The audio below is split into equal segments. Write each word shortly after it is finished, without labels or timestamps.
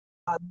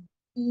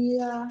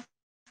Hallelujah.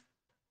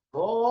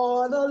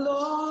 For the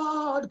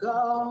Lord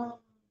God,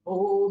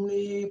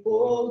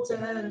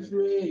 omnipotent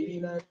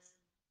reigneth.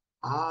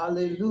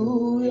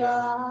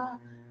 Hallelujah.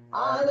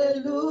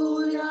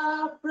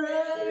 Hallelujah.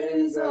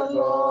 Praise the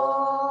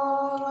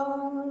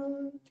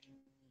Lord.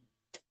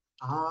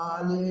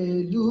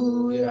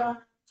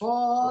 Hallelujah.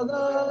 For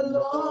the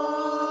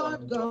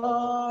Lord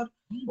God,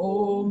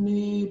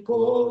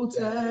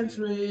 omnipotent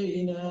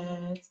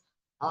reigneth.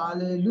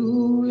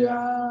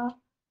 Hallelujah.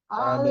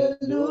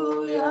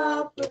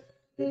 Hallelujah.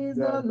 Praise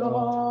the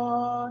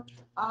Lord.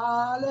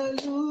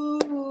 Hallelujah.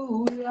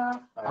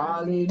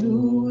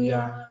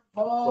 Hallelujah.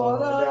 For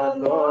the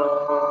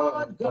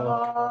Lord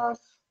God,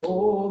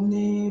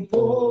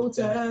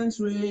 omnipotent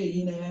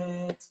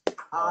reigneth.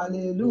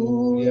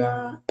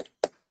 Hallelujah.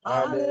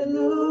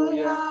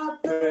 Hallelujah,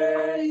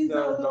 praise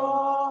the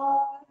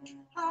Lord.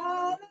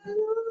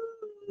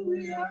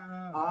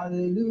 Hallelujah,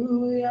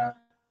 hallelujah.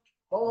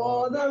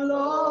 For the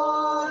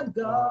Lord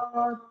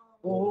God,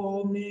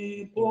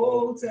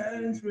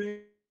 omnipotent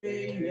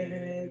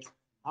reigneth.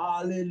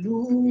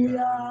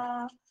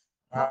 Hallelujah,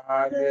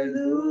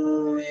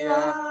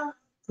 hallelujah.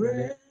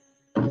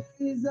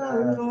 Praise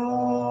the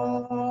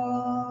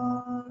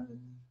Lord.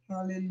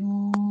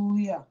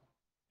 Hallelujah.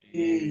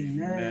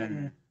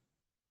 Amen.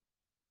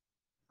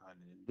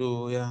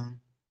 Hallelujah.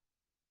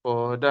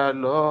 For the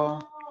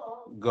Lord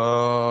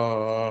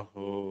God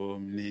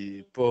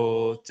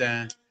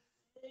omnipotent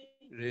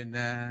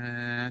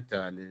reigneth.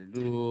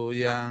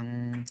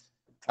 Hallelujah.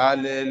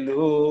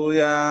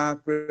 Hallelujah.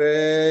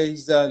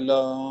 Praise the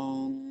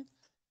Lord.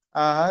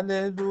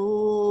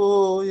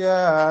 Hallelujah.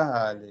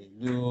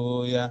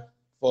 Hallelujah.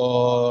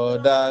 For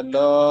the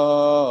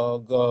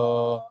Lord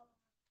God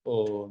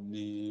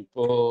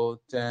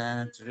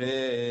omnipotent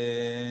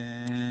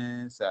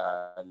reigns.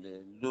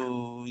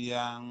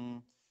 Hallelujah.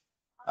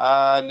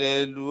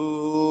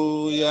 Hallelujah.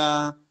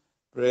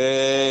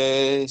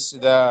 Praise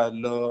the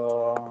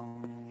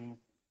Lord.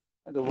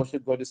 Let us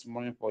worship God this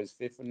morning for his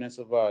faithfulness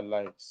over our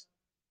lives.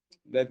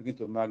 Let's begin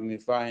to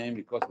magnify him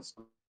because it's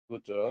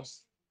good to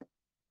us.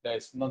 There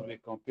is not to be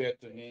compared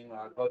to him.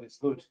 Our God is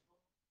good.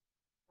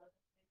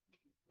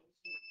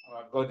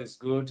 Our God is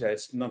good. There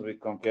is not to be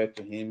compared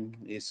to him.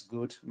 He's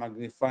good.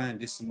 Magnify him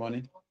this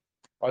morning.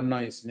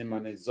 Honor his name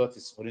and exalt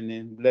his holy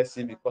name. Bless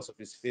him because of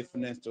his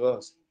faithfulness to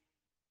us.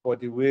 For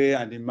the way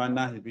and the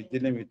manner he's been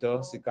dealing with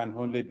us, it can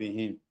only be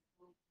him.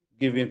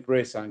 Give him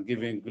praise and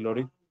give him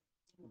glory.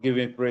 Give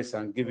him praise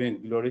and give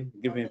him glory.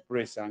 Give him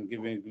praise and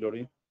give him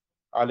glory.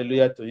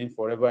 Hallelujah to him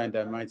forever in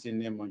the mighty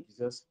name of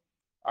Jesus.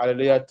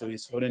 Hallelujah to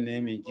his holy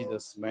name in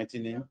Jesus' mighty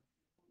name.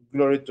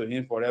 Glory to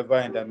him forever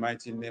in the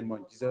mighty name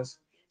of Jesus.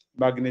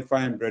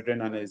 Magnify him,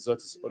 brethren, and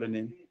exalt his holy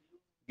name.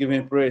 Give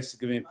him praise,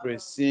 give him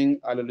praise. Sing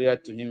hallelujah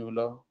to him, O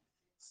Lord.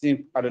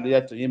 Sing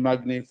hallelujah to him,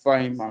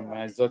 magnify him and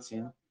exalt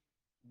him.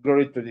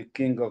 Glory to the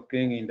King of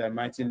Kings in the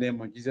mighty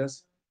name of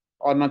Jesus.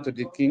 Honor to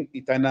the King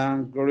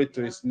eternal. Glory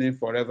to his name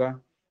forever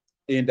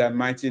in the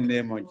mighty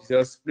name of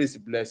Jesus. Please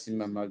bless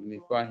him and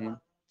magnify him.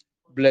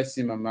 Bless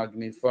him and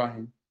magnify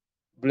him.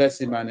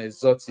 Bless him and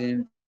exalt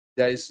him.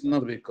 There is not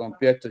to be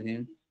compared to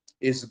him.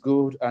 He's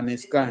good and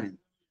he's kind.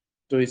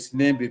 To his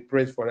name be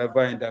praised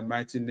forever in the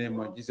mighty name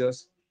of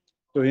Jesus.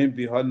 To him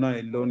be honor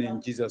alone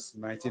in Jesus'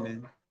 mighty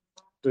name.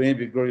 To him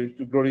be glory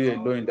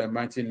alone in the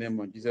mighty name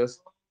of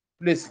Jesus.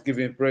 Please give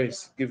him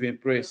praise, give him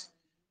praise,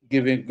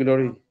 give him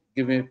glory,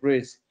 give him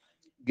praise,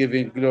 give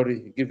him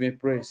glory, give him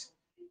praise,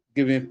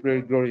 give him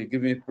praise, glory,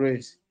 give him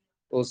praise.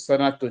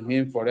 Hosanna to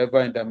him forever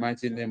in the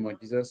mighty name of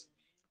Jesus.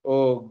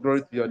 Oh,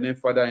 glory to your name,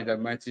 Father, in the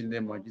mighty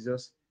name of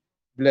Jesus.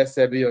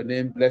 Blessed be your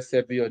name,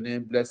 blessed be your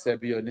name, blessed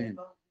be your name.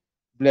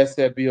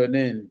 Blessed be your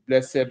name,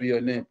 blessed be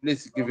your name.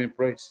 Please give him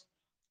praise,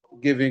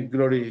 give him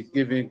glory,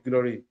 give him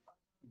glory,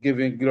 give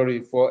him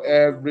glory for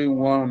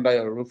everyone under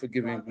your roof,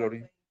 give him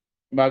glory.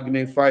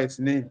 Magnify his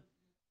name,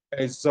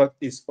 exalt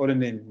his holy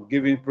name,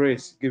 give him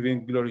praise, give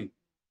him glory.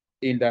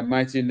 In the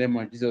mighty name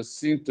of Jesus,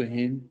 sing to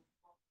him,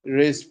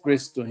 raise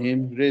praise to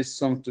him, raise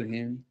song to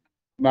him,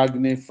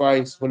 magnify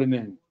his holy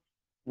name,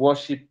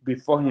 worship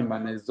before him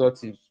and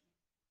exalt him.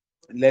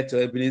 Let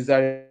your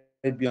Ebenezer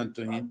be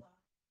unto him.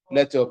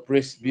 Let your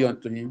praise be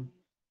unto him.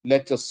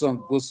 Let your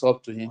song go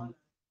up to him.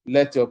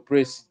 Let your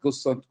praise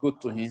go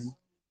to him.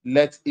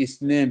 Let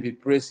his name be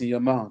praised in your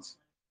mouth.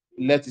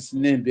 Let his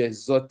name be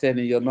exalted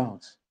in your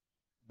mouth.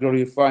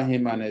 Glorify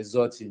him and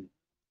exalt him.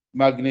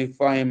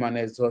 Magnify him and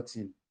exalt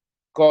him.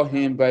 Call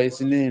him by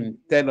his name.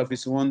 Tell of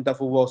his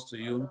wonderful works to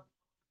you.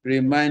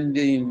 Remind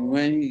him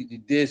when the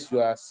days you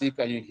are sick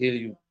and you heal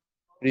you.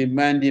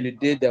 Remind him the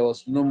day there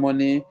was no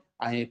money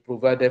and he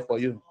provided for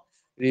you.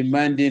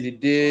 Remind him the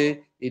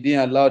day he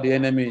didn't allow the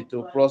enemy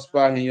to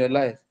prosper in your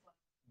life.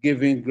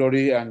 Give him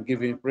glory and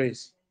give him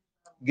praise.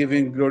 Give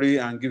him glory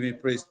and give him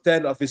praise.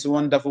 Tell of his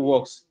wonderful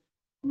works.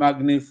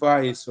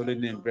 Magnify his holy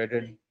name,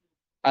 brethren,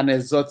 and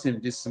exalt him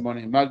this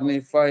morning.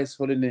 Magnify his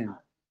holy name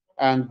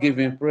and give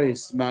him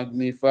praise.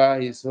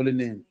 Magnify his holy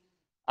name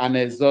and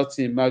exalt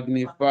him.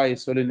 Magnify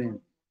his holy name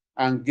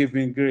and give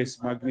him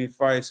grace.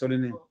 Magnify his holy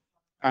name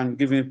and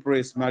give him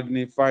praise,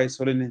 magnify his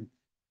holy name,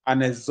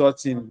 and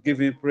exalt him, give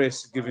him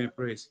praise, give him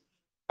praise.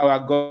 Our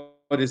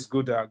God is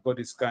good, our God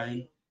is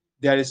kind.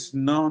 There is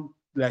none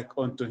like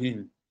unto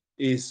him.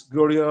 He is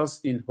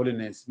glorious in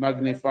holiness.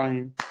 Magnify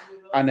him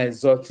and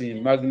exalt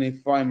him,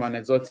 magnify him and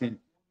exalt him.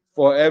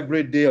 For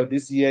every day of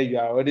this year, you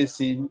are already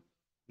seeing,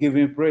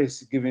 giving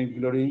praise, giving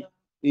glory.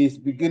 He is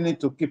beginning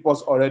to keep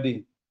us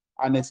already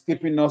and is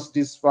keeping us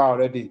this far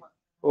already.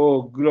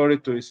 Oh, glory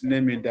to his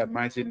name in the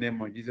mighty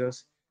name of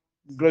Jesus.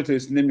 Glory to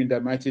his name in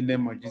the mighty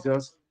name of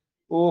Jesus.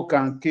 Who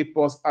can keep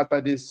us after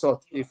this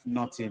sort, if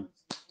not him?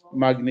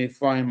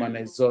 Magnify him and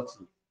exalt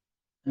him.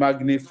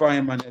 Magnify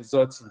him and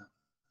exalt him.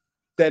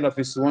 Tell of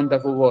his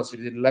wonderful works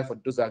in the life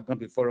of those that have gone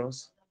before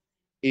us.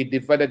 He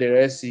divided the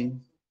Red Sea.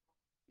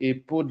 He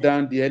put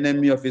down the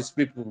enemy of his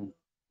people.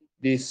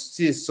 The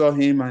sea saw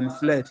him and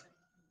fled.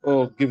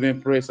 Oh, give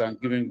him praise and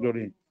give him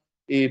glory.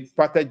 He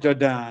parted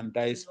Jordan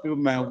that his people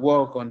might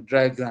walk on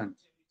dry ground.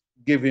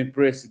 Give him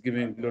praise, give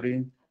him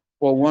glory.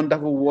 For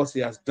wonderful works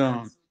he has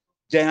done.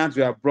 Giants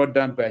were brought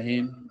down by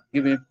him.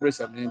 Give him praise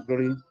and give him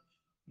glory.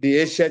 The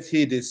ancient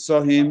hill, they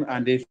saw him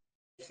and they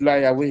fly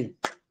away.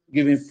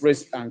 Give him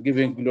praise and give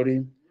him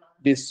glory.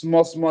 The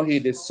small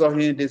hill, they saw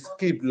him, they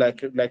skip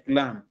like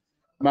lamb.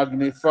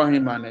 Magnify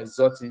him and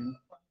exalt him.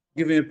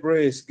 Give him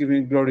praise, give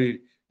him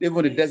glory.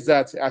 Even the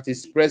desert at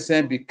his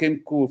presence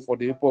became cool for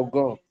the people of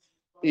God.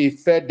 He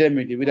fed them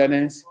in the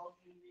wilderness.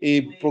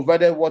 He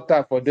provided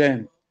water for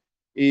them.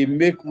 He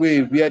make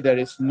way where there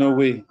is no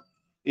way.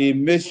 He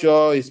made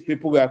sure his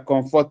people were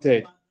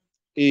comforted.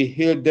 He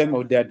healed them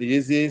of their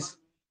diseases.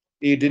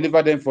 He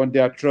delivered them from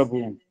their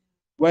trouble.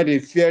 When the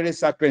fiery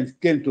serpent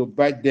came to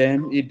bite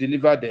them, he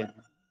delivered them.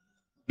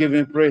 Give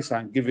him praise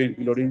and give him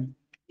glory.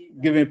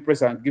 Give him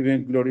praise and give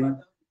him glory.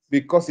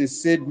 Because he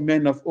saved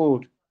men of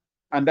old.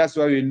 And that's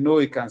why we know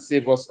he can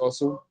save us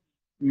also.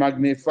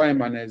 Magnify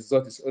him and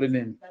exalt his holy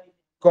name.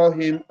 Call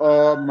him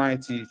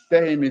Almighty.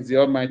 Tell him he's the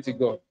Almighty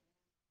God.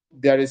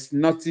 There is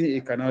nothing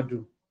he cannot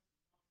do.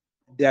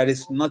 There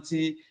is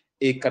nothing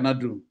he cannot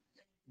do.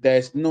 There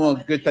is no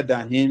one greater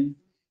than him.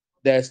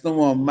 There is no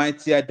one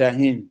mightier than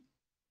him.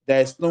 There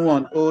is no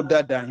one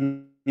older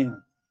than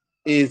him.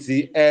 He is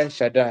the El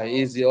Shaddai.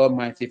 He is the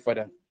Almighty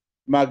Father.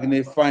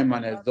 Magnify him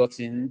and exalt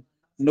him.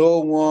 No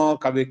one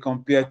can be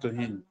compared to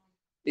him.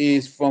 He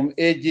is from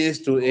ages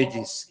to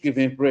ages. Give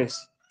him praise.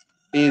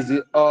 He is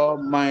the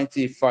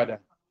Almighty Father.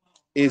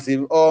 He is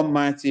the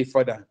Almighty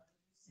Father,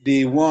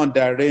 the one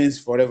that reigns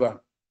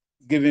forever.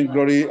 Give him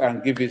glory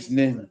and give his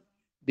name.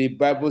 The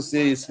Bible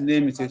says his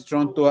name is a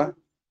strong tower.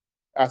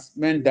 As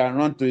men that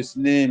run to his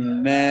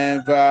name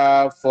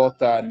never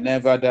falter,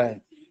 never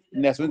die.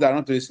 And as men that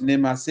run to his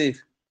name are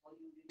safe.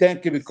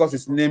 Thank you because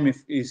his name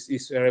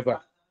is forever.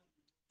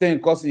 Thank you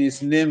because in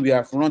his name we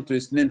have run to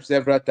his name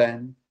several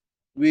times.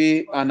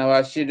 We and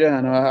our children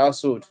and our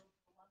household,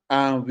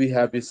 and we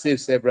have been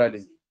saved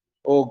severally.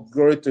 Oh,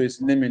 glory to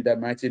his name in the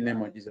mighty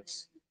name of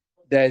Jesus.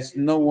 There is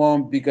no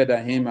one bigger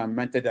than him and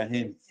mightier than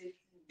him.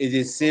 He is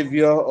the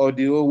savior of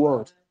the whole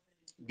world.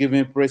 Give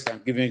him praise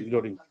and give him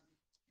glory.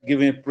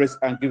 Give him praise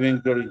and give him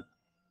glory.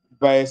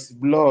 By his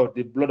blood,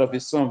 the blood of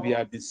his son, we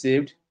have been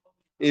saved.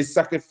 He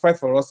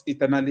sacrificed for us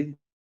eternally.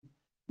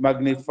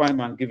 Magnify him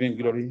and give him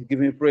glory.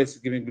 Give him praise,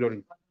 give him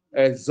glory.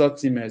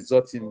 Exalt him,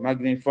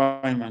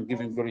 magnify him and give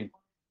him glory.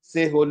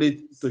 Say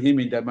holy to him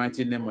in the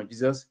mighty name of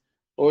Jesus.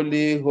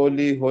 Holy,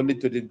 holy, holy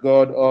to the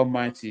God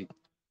Almighty,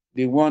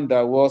 the one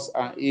that was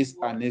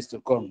and is to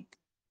come.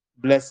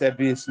 Blessed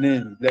be his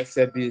name,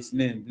 blessed be his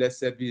name,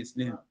 blessed be his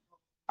name.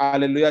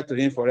 Hallelujah to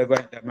him forever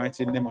in the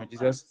mighty name of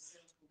Jesus.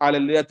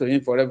 Hallelujah to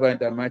him forever in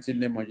the mighty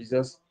name of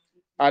Jesus.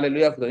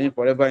 Hallelujah to him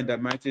forever in the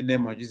mighty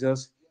name of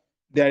Jesus.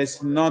 There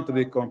is none to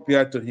be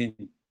compared to him.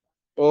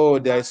 Oh,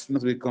 there is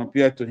none to be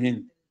compared to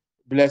him.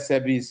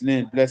 Blessed be his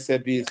name,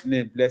 blessed be his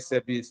name,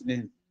 blessed be his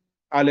name.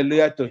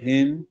 Hallelujah to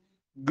him,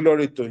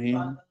 glory to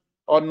him,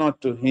 honor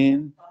to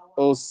him,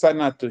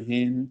 hosanna to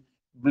him.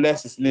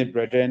 Bless his name,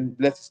 brethren,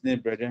 bless his name,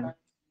 brethren.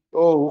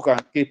 Oh, who can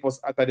keep us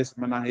after this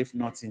manner if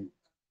not him?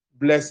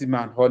 Bless him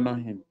and honor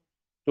him.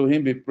 To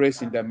him be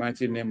praised in the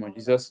mighty name of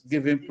Jesus.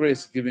 Give him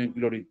praise, give him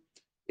glory.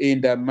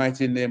 In the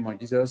mighty name of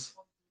Jesus.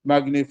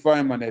 Magnify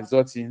him and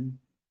exalt him.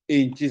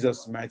 In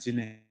Jesus' mighty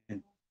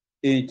name.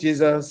 In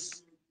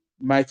Jesus'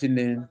 mighty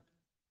name,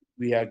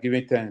 we are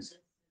giving thanks.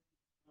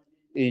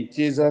 In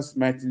Jesus'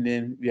 mighty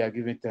name, we are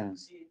giving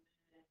thanks.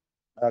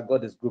 Our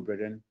God is good,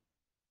 brethren.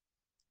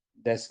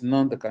 There's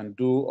none that can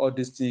do all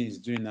these things he's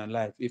doing in our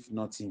life if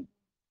not him.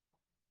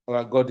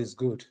 Our God is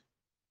good.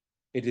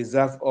 He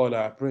deserves all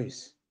our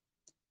praise.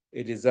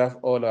 He deserves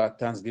all our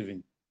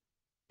thanksgiving.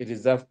 He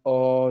deserves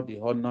all the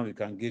honor we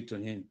can give to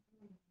him.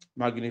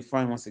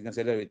 Magnify him once again,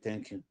 say that we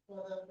thank you.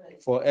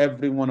 For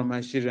every one of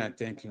my children, I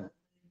thank you.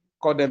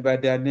 Call them by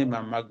their name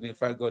and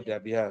magnify God their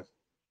behalf.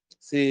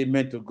 Say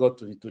amen to God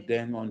to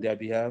them on their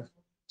behalf.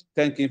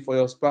 Thank him for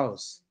your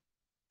spouse.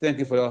 Thank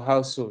you for your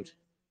household.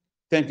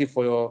 Thank you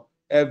for your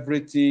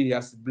everything he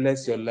has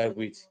blessed your life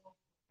with.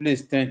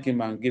 Please thank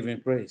him and give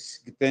him praise.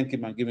 Thank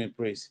him and give him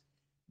praise.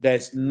 There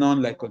is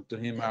none like unto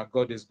him. Our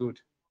God is good.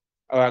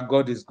 Our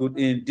God is good.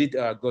 Indeed,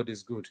 our God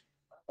is good.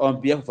 On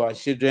behalf of our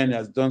children, he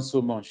has done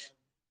so much.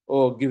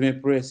 Oh, give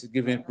him praise,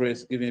 give him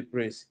praise, give him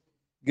praise.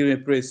 Give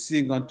him praise.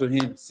 Sing unto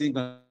him, sing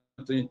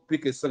unto him.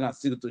 Pick a song and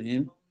sing unto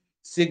him.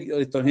 Sing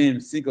unto him,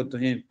 sing unto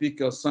him. Pick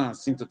your song and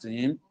sing unto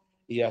him.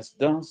 He has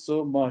done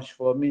so much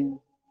for me.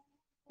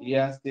 He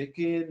has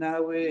taken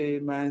away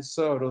my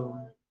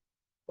sorrow.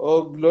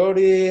 Oh,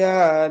 glory,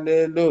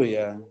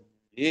 hallelujah.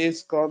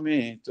 He's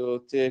coming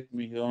to take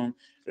me home.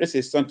 Raise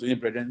a song to him,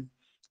 brethren.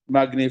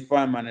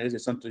 Magnify him and raise a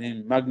song to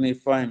him.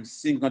 Magnify him,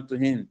 sing unto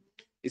him.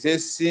 He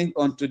says, sing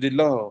unto the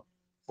Lord,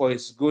 for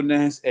his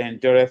goodness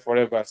endureth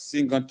forever.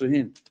 Sing unto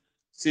him.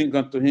 Sing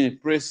unto him.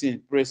 Praise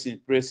him, praise him,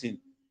 praise him.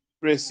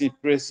 Praise him,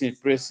 praise him,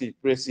 praise him,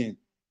 praise him.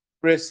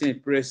 Praise him,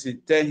 praise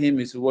him. Tell him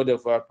his word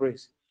of our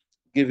praise.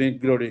 Give him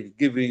glory,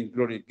 give him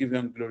glory, give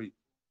him glory.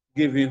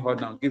 Give him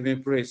honor, give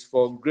him praise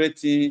for great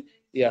thing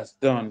he has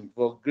done,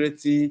 for great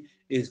thing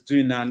he is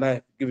doing in our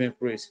life. Give him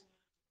praise.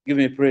 Give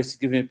him praise,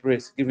 give him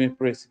praise, give him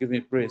praise, give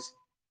him praise.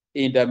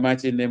 In the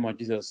mighty name of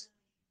Jesus.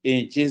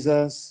 In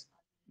Jesus'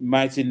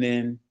 mighty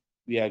name,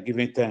 we are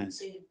giving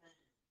thanks.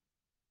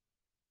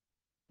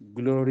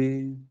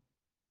 Glory,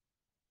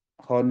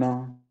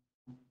 honor,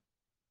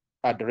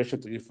 adoration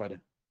to you,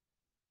 Father.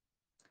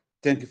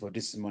 Thank you for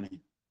this morning.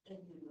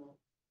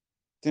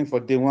 Thank you for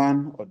day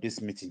one of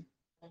this meeting.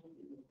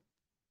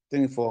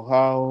 Thank you for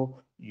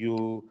how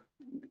you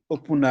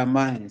open our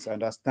minds,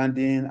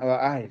 understanding our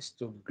eyes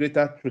to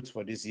greater truth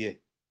for this year.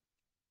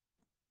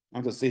 I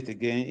want to say it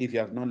again. If you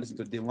have not listened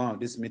to day one of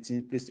this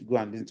meeting, please go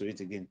and listen to it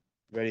again.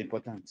 Very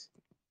important.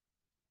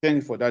 Thank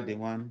you for that day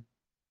one.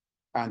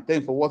 And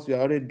thank you for what we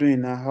are already doing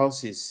in our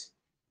houses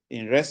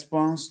in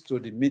response to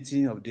the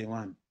meeting of day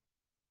one.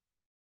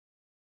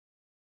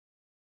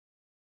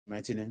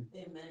 Mighty name.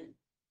 Amen.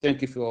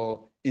 Thank you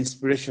for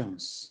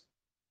inspirations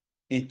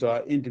into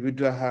our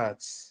individual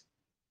hearts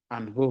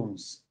and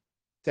homes,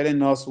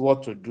 telling us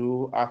what to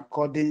do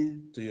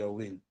according to your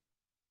will,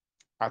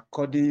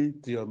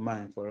 according to your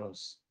mind for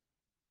us.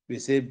 We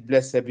say,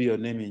 blessed be your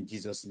name in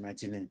Jesus'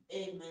 mighty name.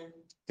 Amen.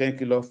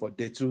 Thank you, Lord, for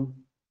day two.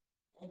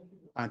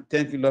 And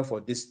thank you, Lord, for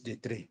this day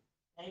three.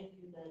 Thank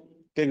you, Daddy.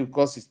 Thank you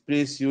because it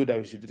pleased you that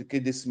we should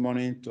dedicate this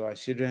morning to our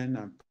children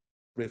and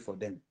pray for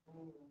them.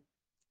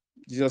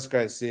 Jesus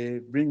Christ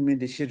said, bring me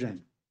the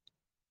children.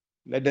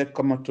 Let them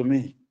come unto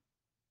me,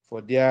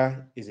 for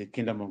there is a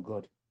kingdom of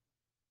God.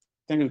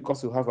 Thank you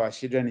because you have our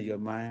children in your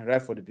mind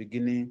right from the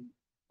beginning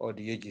of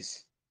the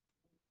ages.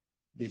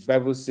 The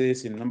Bible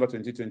says in Numbers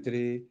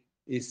 20:23,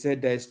 it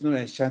said there is no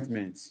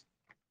enchantment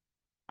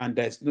and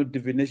there is no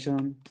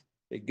divination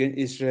against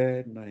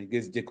Israel nor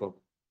against Jacob.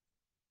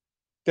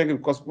 Thank you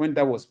because when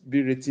that was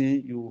being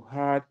written, you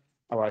had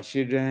our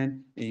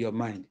children in your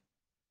mind.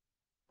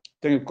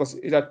 Thank you because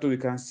either two we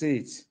can say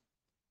it,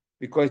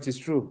 because it is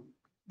true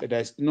that there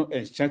is no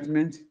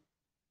enchantment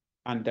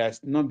and there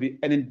is not be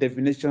any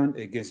divination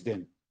against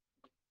them.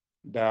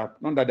 Not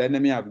that the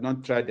enemy have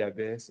not tried their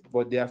best,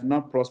 but they have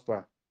not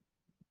prospered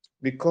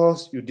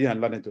because you didn't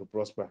allow them to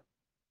prosper.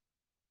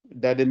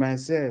 That they might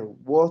say,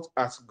 what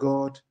has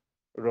God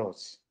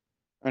wrought?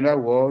 In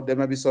other words, they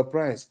might be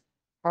surprised.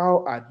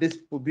 How are these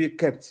people being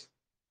kept?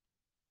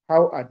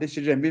 How are these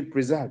children being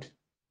preserved?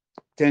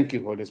 Thank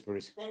you, Holy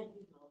Spirit. Thank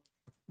you,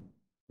 Lord.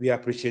 We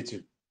appreciate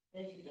you.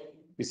 Thank you,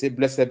 we say,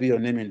 blessed be your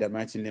name in the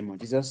mighty name of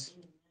Jesus.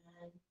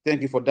 Amen.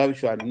 Thank you for that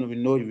which we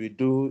know you will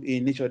do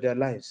in each of their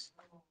lives.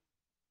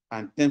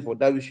 And thank you for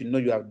that which you know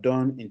you have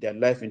done in their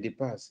life in the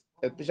past,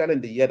 especially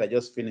in the year that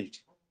just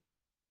finished.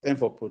 Thank you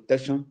for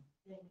protection,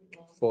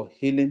 for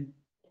healing,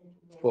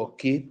 for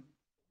keep,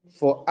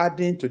 for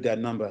adding to their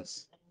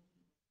numbers.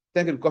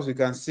 Thank you because we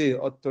can say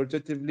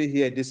authoritatively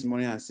here this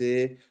morning and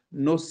say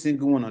no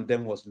single one of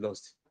them was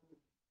lost.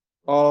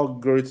 All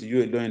glory to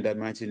you alone in the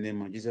mighty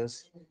name of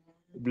Jesus.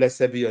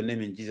 Blessed be your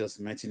name in Jesus'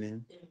 mighty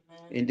name.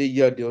 In the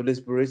year of the Holy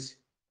Spirit,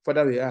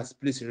 Father, we ask,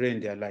 please reign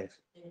in their life.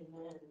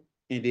 Amen.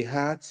 In the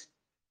heart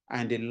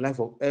and the life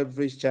of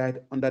every child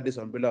under this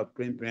umbrella of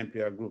Praying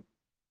Prayer Group.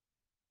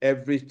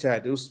 Every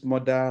child whose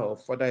mother or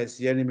father is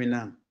hearing me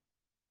now,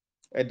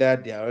 either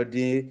they are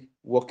already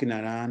walking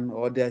around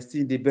or they are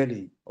still in the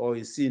belly or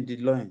is still in the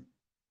loin.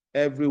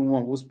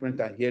 Everyone whose parents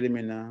are hearing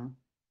me now,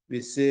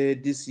 we say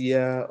this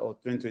year of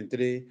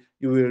 2023,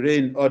 you will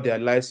reign all their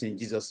lives in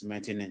Jesus'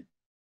 mighty name.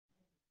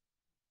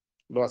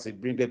 Lord, as we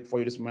bring them before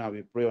you this morning,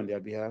 we pray on their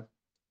behalf.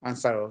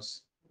 Answer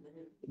us.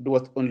 Do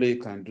what only you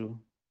can do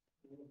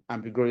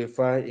and be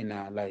glorified in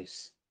our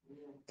lives.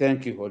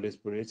 Thank you, Holy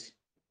Spirit.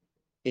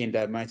 In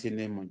the mighty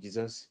name of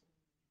Jesus.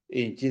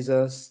 In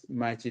Jesus'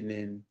 mighty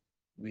name,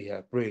 we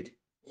have prayed.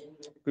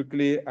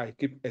 Quickly, I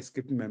keep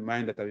escaping my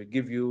mind that I will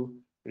give you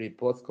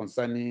reports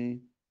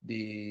concerning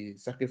the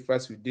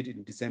sacrifice we did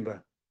in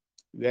December.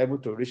 We were able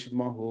to reach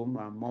more home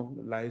and more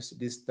lives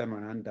this time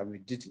around than we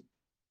did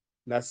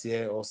last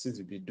year or since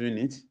we've been doing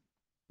it.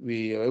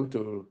 We were able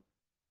to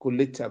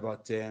collect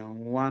about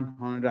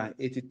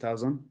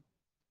 180,000,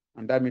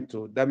 and that means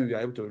we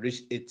are able to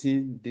reach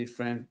 18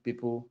 different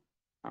people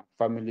and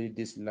family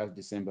this last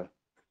December.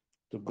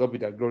 To God be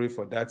the glory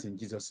for that in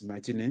Jesus'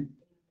 mighty name.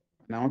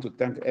 I want to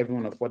thank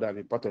everyone of us that have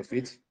been part of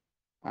it,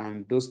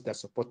 and those that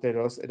supported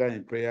us, either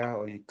in prayer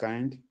or in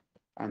kind,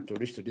 and to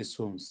reach to these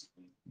homes.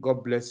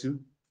 God bless you.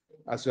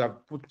 As you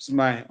have put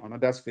smile on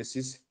others'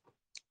 faces,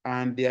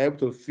 and they are able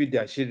to feed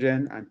their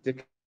children and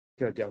take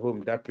care of their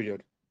home that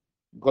period,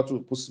 God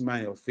will put smile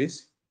on your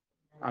face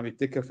and will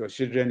take care of your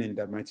children in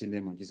the mighty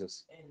name of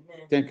Jesus.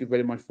 Amen. Thank you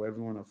very much for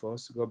every one of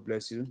us. God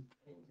bless you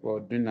for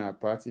doing our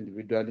part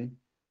individually.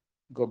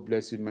 God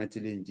bless you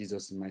mightily in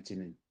Jesus' mighty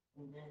name.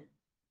 Amen.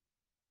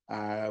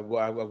 I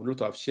would love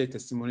to have shared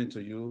testimony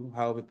to you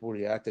how people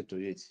reacted to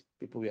it.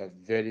 People were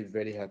very,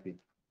 very happy,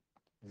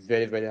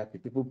 very, very happy.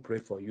 People pray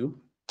for you,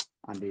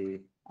 and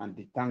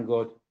they thank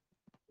God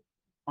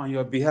on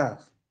your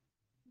behalf.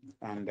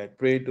 And I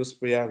pray those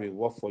prayers will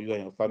work for you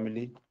and your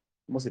family,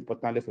 most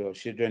importantly for your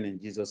children in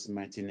Jesus'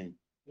 mighty name.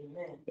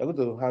 Amen. We are going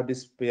to have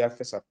this prayer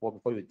first of all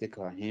before we take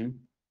our hymn.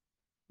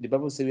 The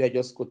Bible says we are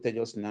just quoted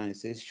just now. It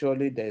says,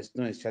 surely there is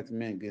no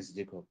enchantment against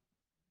Jacob,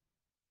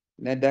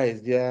 neither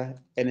is there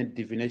any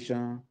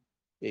divination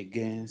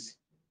against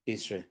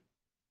Israel.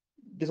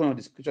 This is one of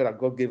the scriptures that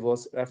God gave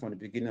us right from the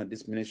beginning of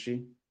this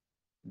ministry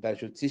that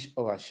should teach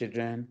our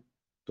children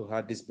to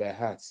have this by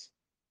heart.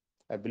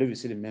 I believe you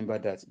still remember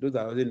that. Those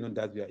that already know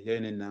that we are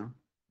hearing it now,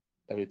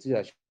 that we teach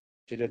our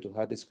children to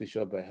have this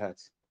scripture by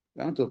heart.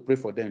 I want to pray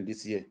for them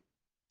this year.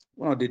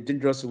 One of the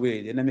dangerous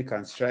ways the enemy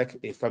can strike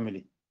a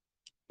family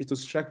is to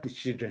strike the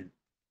children.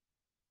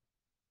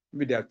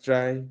 Maybe they have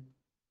tried,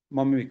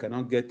 mommy, we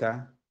cannot get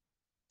her,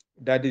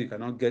 daddy, we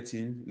cannot get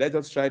in. Let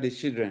us try the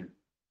children.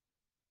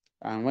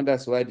 And when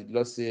that's why the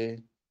Lord say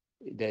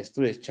there is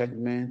still a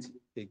judgment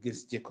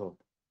against Jacob.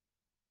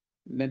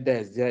 Neither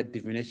is there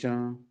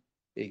divination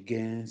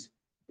against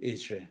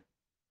Israel.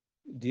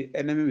 The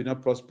enemy will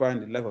not prosper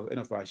in the life of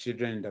any of our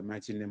children in the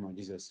mighty name of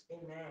Jesus.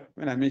 Amen.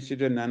 When I mean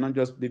children, are not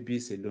just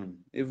babies alone,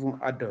 even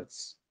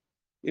adults.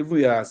 Even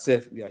we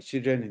ourselves, we are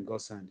children in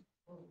God's hand.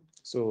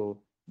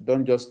 So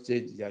don't just say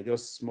they are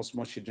just small,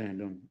 small children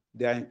alone.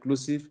 They are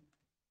inclusive.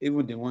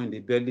 Even the one in the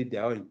belly, they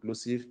are all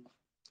inclusive.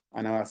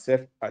 And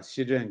ourselves, as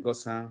children in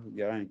God's hand,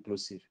 we are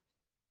inclusive.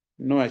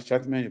 No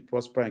enchantment will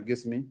prosper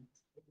against me,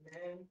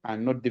 Amen.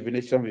 and no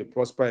divination will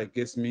prosper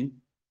against me.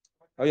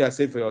 How you are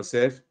saying for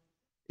yourself,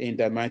 in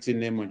the mighty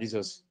name of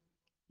Jesus.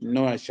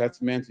 No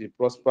enchantment will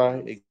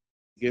prosper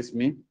against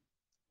me,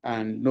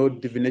 and no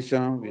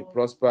divination will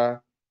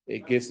prosper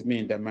against me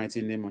in the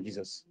mighty name of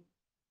Jesus.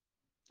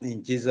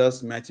 In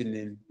Jesus' mighty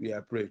name, we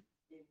are praying.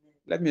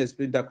 Let me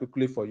explain that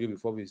quickly for you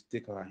before we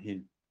take our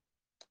hymn.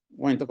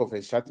 When you talk of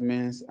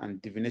enchantments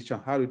and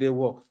divination, how do they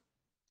work?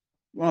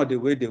 One of the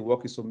way they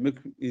work is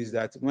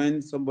that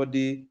when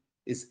somebody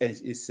is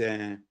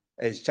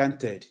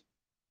enchanted,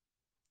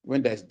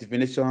 when there's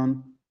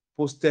divination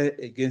posted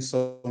against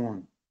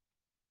someone,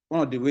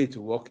 one of the way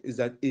to work is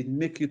that it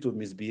makes you to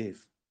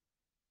misbehave.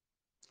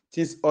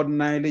 Things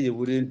ordinarily you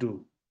wouldn't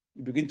do,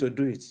 you begin to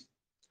do it,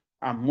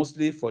 and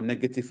mostly for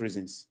negative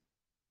reasons.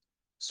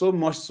 So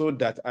much so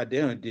that at the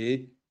end of the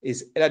day,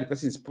 it's either the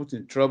person is put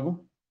in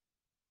trouble,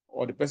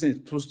 or the person is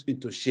pushed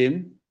into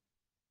shame,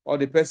 or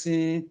the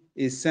person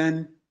is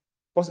sent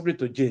possibly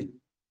to jail,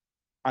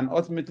 and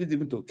ultimately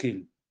even to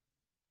kill.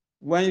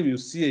 When you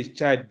see a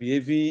child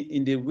behaving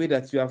in the way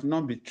that you have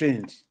not been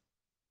trained,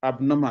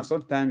 abnormal,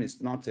 sometimes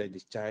it's not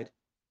the child, it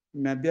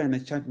might be an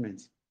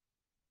enchantment.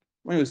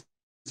 When you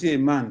see a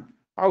man,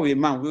 how a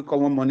man will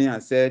come one morning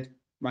and said,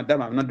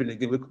 Madam, I'm not doing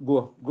it again,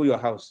 go your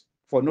house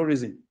for no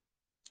reason.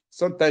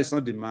 Sometimes it's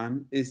not the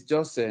man, it's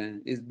just,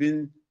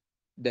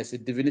 there's a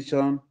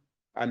divination,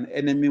 an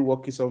enemy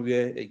working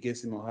somewhere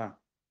against him or her.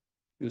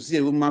 You see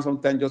a woman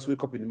sometimes just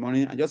wake up in the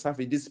morning and just have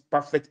this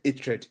perfect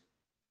hatred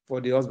for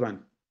the husband.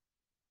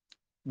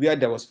 Where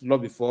there was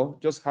love before,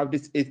 just have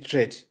this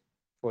hatred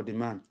for the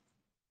man.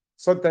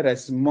 Sometimes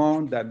there's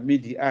more that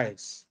meet the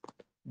eyes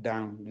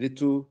than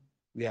little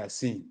we are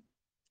seeing.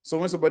 So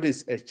when somebody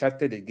is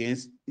enchanted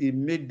against, it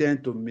made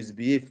them to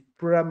misbehave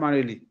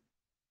primarily,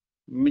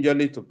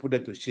 majorly to put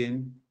them to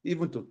shame,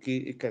 even to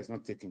kill if care is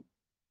not taken.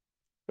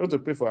 I want to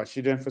pray for our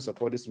children first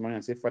of all this morning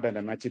and say, Father, in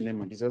the mighty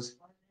name of Jesus,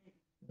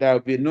 there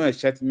will be no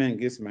enchantment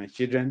against my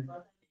children.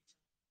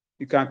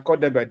 You can call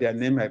them by their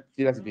name, I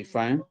feel that to be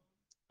fine.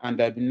 And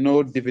there will be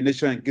no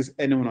divination against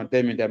any one of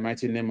them in the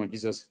mighty name of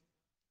Jesus.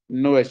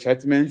 No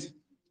enchantment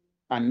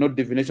and no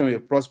divination will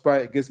prosper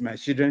against my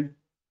children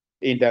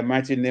in the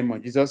mighty name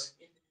of Jesus.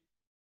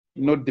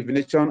 No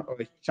divination or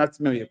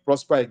enchantment will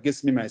prosper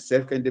against me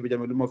myself,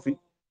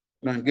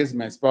 nor against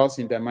my spouse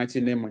in the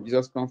mighty name of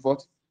Jesus.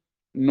 Comfort.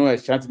 No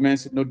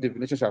enchantments, no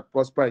divination shall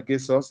prosper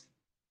against us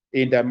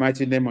in the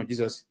mighty name of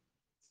Jesus.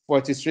 For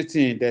it is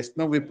written, there's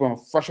no weapon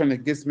fashioned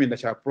against me that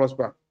shall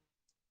prosper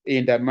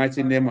in the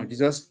mighty name of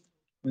Jesus.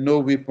 No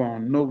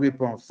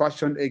weapon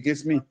fashioned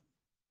against me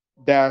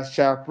that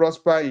shall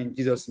prosper in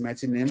Jesus'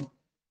 mighty name.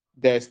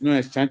 There is no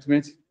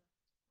enchantment,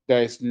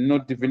 there is no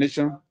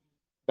divination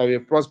that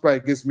will prosper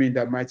against me in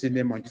the mighty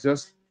name of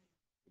Jesus.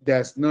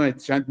 There's no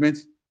enchantment,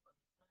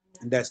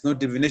 there's no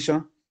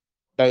divination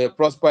that will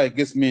prosper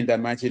against me in the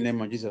mighty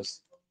name of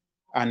Jesus,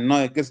 and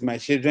not against my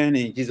children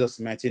in Jesus'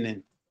 mighty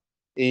name.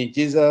 In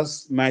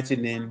Jesus' mighty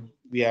name,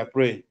 we are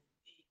praying.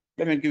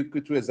 Let me give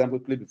you two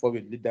examples quickly before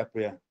we lead that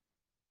prayer.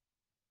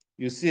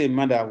 You see a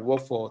man that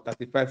worked for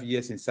 35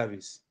 years in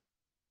service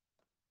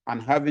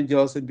and having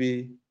just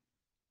be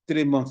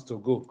 3 months to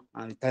go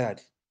and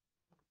retired.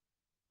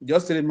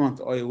 Just 3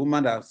 months, or a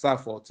woman that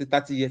served for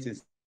 30 years in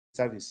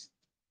service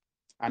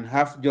and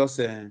have just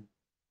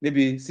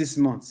maybe 6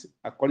 months,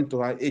 according to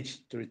her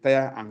age, to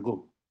retire and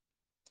go.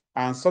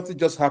 And something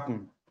just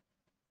happened,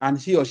 and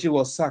he or she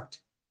was sacked.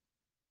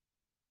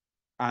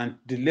 And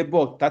the labor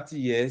of 30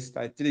 years,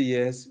 33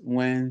 years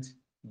went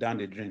down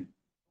the drain.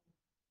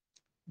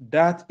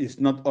 That is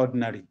not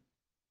ordinary.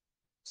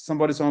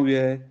 Somebody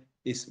somewhere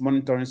is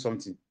monitoring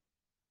something.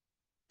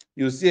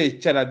 You see a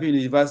child at being in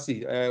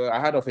university. I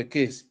heard of a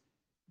case.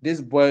 This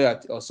boy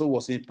also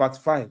was in part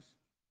 5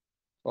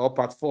 or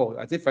part 4,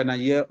 I think final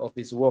year of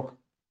his work.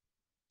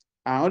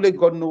 And only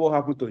God knows what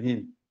happened to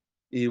him.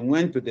 He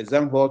went to the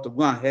exam hall to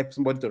go and help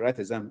somebody to write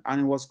exam,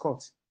 and he was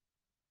caught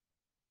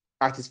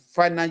at his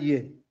final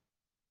year.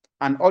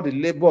 And all the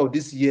labor of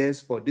these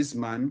years for this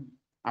man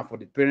and for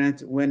the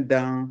parent went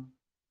down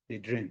the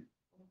drain.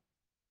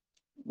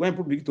 When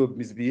people begin to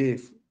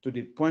misbehave to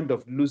the point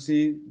of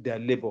losing their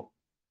labor,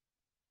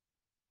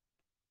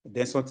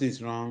 then something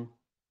is wrong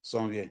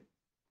somewhere.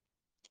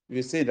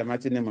 We say in the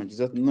mighty name of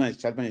Jesus, no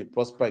enchantment will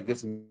prosper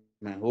against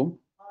my home,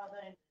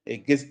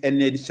 against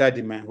any child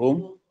in my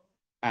home,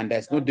 and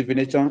there's no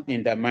divination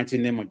in the mighty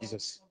name of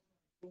Jesus.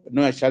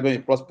 No enchantment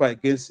will prosper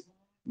against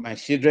my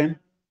children,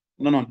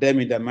 none of them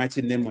in the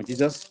mighty name of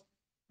Jesus.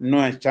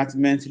 No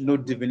enchantment, no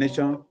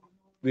divination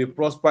will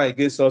prosper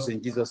against us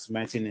in Jesus'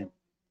 mighty name.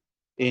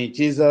 In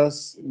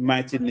Jesus'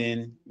 mighty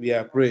name, we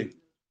are praying.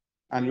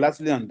 And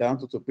lastly, I'm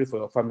down to pray for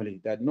your family,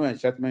 that no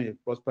enchantment will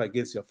prosper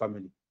against your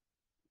family.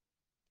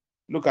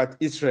 Look at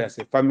Israel as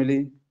a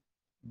family.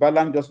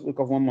 Balaam just woke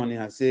up one morning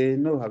and said,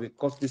 no, I will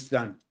curse this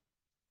land.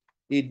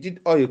 He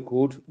did all he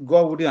could.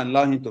 God wouldn't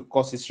allow him to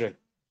curse Israel.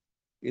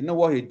 You know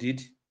what he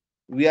did?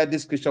 Where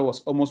this scripture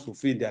was almost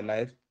fulfilled in their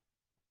life,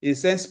 he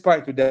sent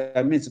spies to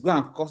their midst, go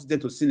and cause them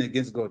to sin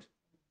against God.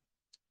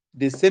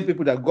 The same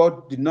people that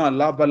God did not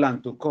allow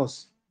Balaam to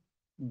curse,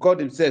 God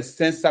himself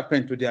sent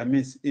serpent to their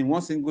midst. In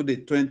one single day,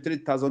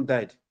 23,000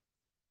 died.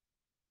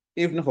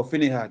 If not for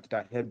Phinehas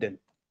that helped them,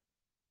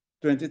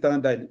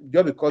 20,000 died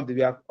just because they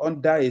were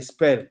under a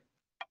spell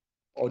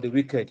of the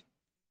wicked.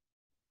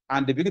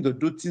 And they begin to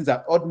do things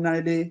that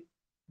ordinarily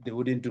they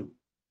wouldn't do.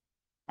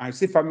 And you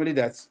see family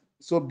that's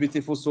so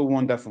beautiful, so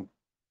wonderful.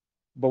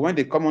 But when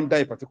they come under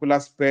a particular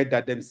spell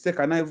that themselves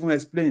cannot even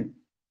explain,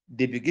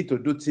 they begin to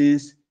do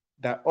things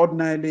that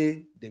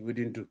ordinarily they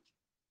wouldn't do.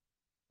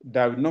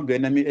 There will not be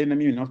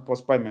enemy will not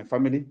prosper in my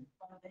family.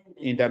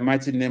 In the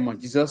mighty name of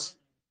Jesus,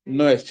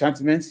 no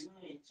enchantment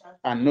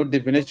and no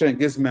divination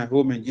against my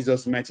home in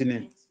Jesus' mighty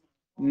name.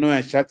 No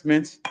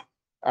enchantment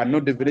and no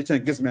divination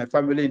against my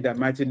family in the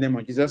mighty name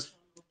of Jesus.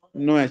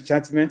 No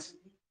enchantment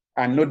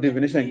and no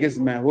divination against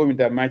my home in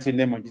the mighty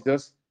name of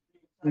Jesus.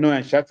 No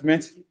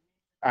enchantment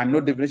and no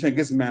divination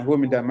against my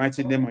home in the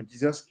mighty name of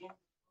Jesus.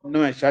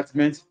 No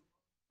enchantment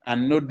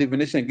and no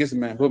divination against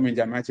my home in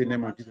the mighty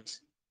name of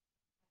Jesus.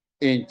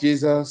 In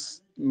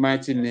Jesus'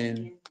 mighty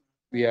name,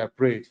 we are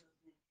prayed.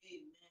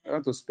 I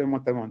want to spend more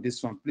time on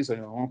this one. Please, I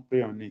want to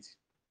pray on it.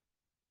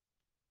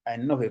 I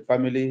know a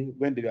family,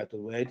 when they were to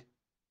wed,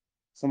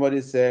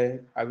 somebody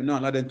said, I will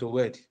not allow them to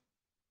wed.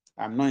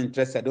 I'm not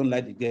interested. I don't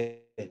like the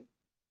girl.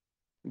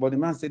 But the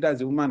man said, that's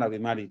the woman that we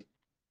married.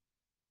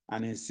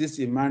 And insists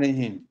in marrying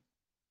him.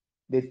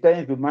 They tell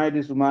him, if you marry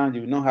this woman,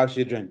 you will not have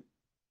children.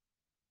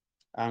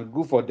 And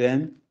good for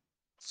them.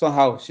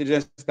 Somehow,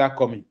 children start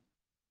coming.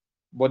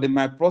 But they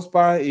might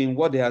prosper in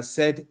what they have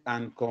said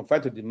and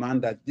confide to the man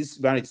that this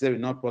marriage will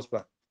not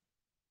prosper.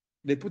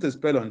 They put a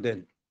spell on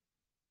them.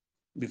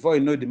 Before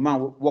you know, the man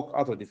walked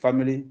out of the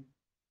family.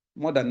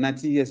 More than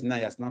 90 years now,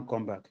 he has not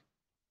come back.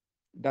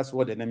 That's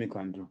what the enemy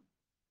can do.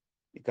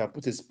 He can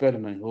put a spell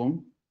on a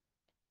home,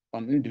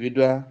 on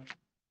individual,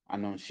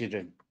 and on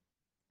children.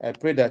 I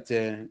pray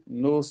that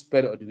no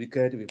spell of the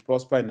wicked will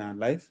prosper in our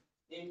life,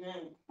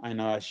 Amen.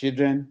 and our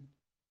children,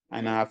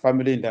 and our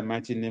family in the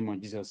mighty name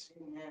of Jesus.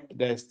 Amen.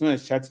 There is no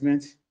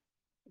enchantment,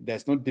 there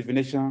is no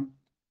divination,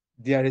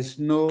 there is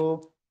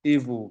no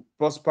evil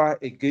prosper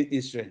against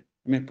Israel.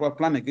 I mean,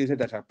 plan against Israel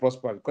that shall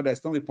prosper, because there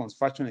is no weapons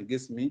fashioned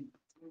against me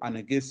and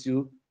against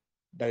you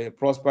that will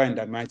prosper in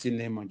the mighty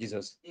name of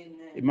Jesus.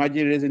 Amen.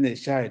 Imagine raising a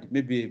child,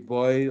 maybe a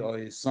boy or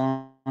a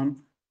son,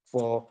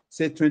 for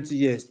say 20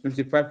 years,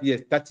 25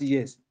 years, 30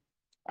 years.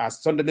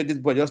 As suddenly this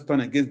boy just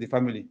turned against the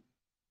family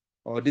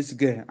or this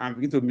girl and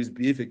begin to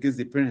misbehave against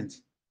the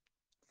parents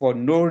for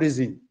no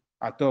reason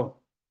at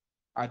all.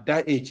 At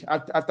that age,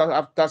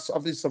 after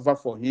something suffered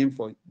for him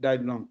for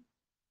that long.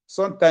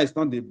 Sometimes it's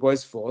not the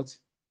boy's fault.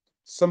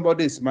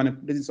 Somebody is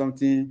manipulating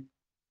something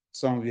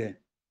somewhere.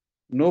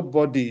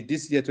 Nobody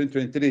this year,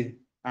 2023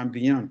 and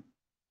beyond,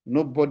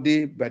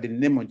 nobody by the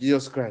name of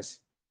Jesus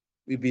Christ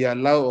will be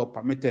allowed or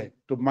permitted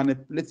to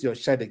manipulate your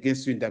child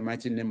against you in the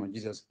mighty name of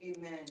Jesus.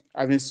 Amen.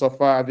 Having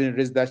suffered, having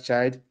raised that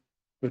child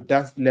to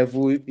that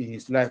level in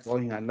his life or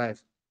in her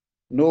life,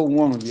 No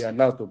one will be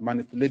allowed to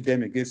manipulate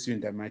them against you in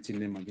the mighty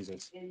name of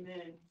Jesus.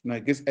 Amen. Nor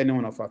against any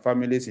one of our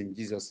families in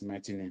Jesus'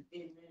 mighty name.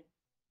 Amen.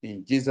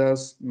 In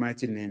Jesus'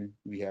 mighty name,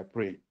 we have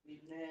prayed.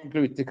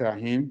 Quickly, we take our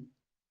hymn.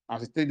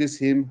 As you take this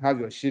hymn, have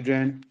your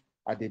children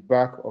at the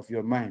back of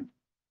your mind.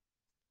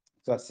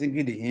 So, as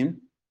singing the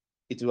hymn,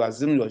 it will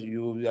assume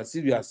you as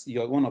if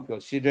you're one of your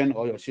children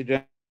or your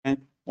children,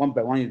 one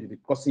by one, you'll be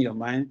crossing your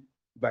mind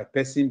by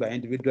person, by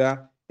individual.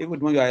 Even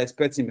when you are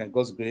expecting by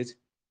God's grace,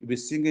 you'll be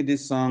singing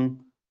this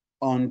song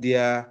on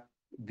their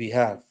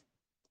behalf.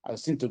 As you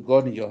sing to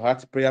God in your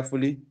heart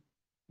prayerfully,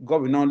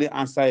 God will not only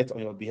answer it on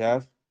your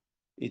behalf,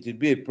 it will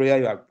be a prayer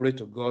you have prayed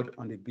to God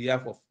on the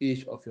behalf of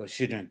each of your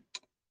children.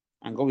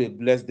 And God will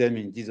bless them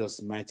in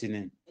Jesus' mighty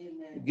name.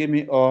 Amen. Give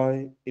me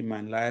oil in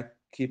my life,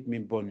 keep me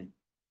burning.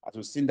 As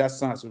we sing that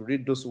song, as we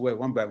read those words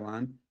one by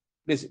one,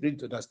 please read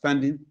to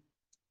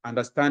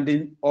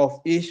understanding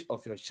of each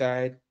of your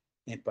child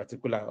in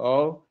particular,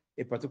 or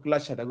a particular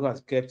child that God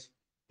has kept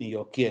in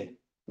your care.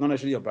 Not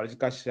necessarily your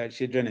biological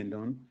children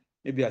alone,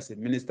 maybe as a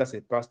minister, as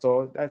a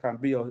pastor, that can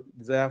be your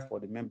desire for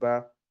the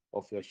member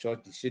of your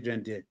church, the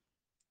children there.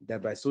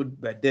 That by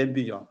them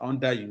being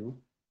under you,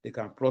 they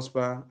can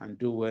prosper and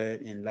do well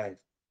in life.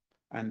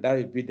 And that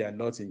will be their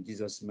lot in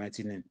Jesus'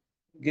 mighty name.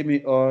 Give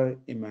me oil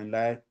in my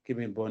life, keep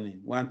me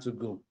burning. 1, 2,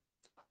 go.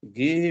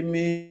 Give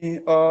me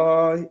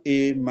oil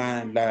in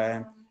my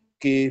life,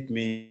 keep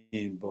me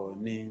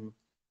burning.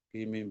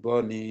 Keep me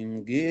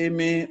burning, give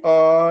me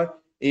oil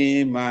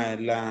in my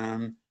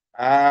lamp,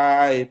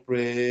 I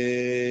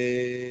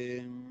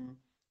pray.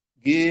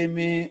 Give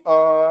me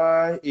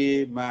oil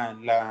in my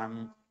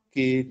lamp,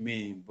 keep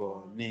me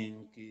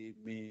burning,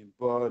 keep me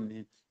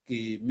burning,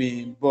 keep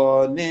me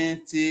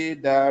burning till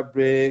the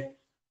break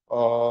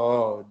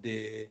of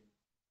day.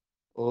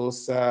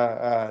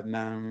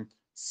 Hosanna,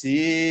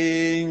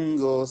 sing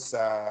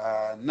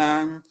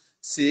Hosanna,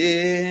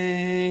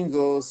 sing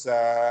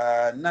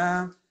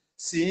Hosanna,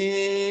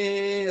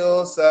 sing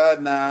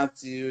Hosanna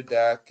to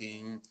the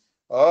King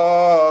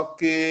of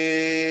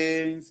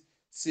Kings.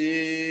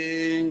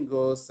 Sing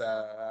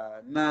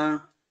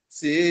Hosanna,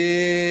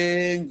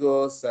 sing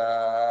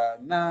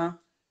Hosanna,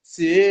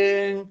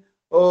 sing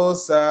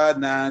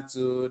Hosanna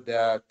to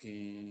the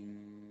King.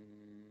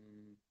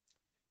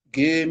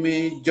 Give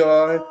me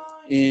joy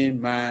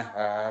in my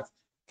heart,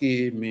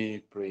 give me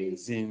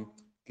praising,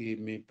 give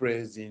me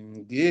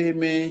praising, give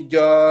me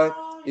joy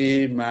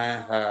in my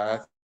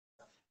heart,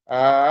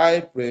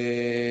 I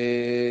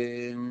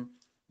pray.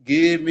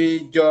 Give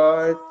me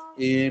joy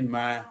in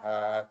my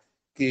heart,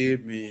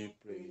 give me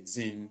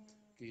praising,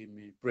 give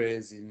me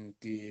praising,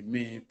 give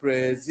me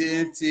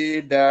praising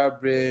till the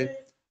break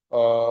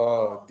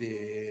of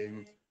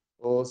day.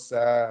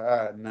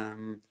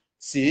 Hosanna,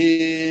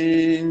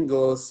 sing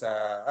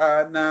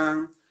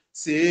Hosanna,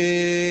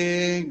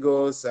 sing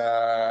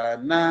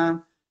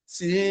Hosanna,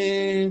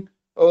 sing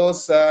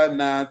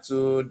Hosanna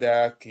to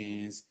the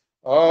kings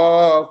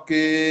of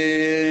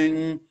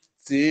Kings.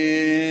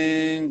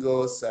 Sing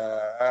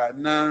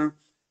Hosanna,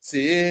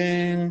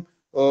 sing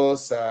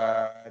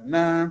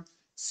Hosanna,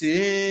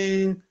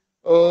 sing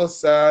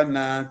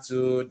Hosanna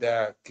to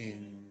the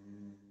King.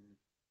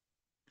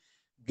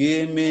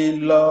 Give me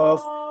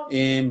love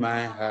in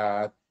my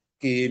heart,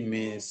 give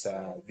me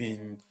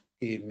serving,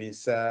 give me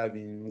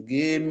serving,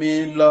 give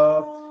me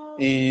love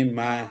in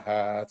my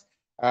heart,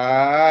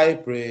 I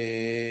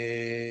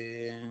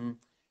pray.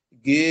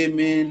 Give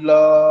me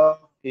love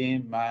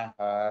in my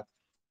heart,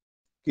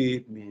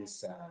 keep me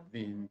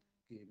serving,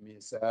 keep me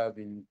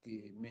serving,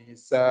 keep me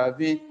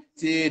serving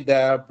till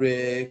the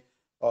break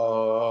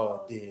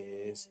of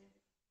days.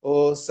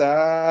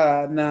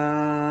 Hosanna,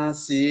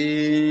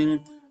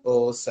 sing,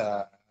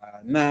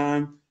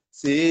 Hosanna,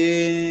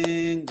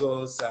 sing,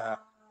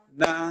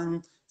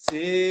 Hosanna,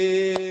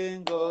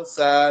 sing,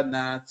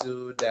 Hosanna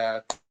to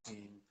the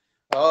King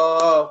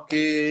of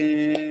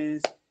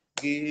Kings,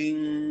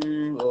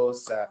 King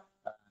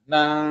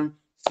Hosanna,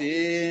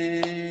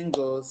 sing,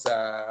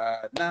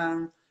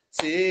 Hosanna,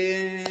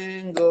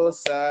 sing,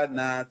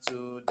 Hosanna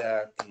to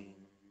the King.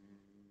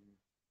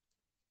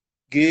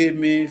 Give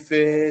me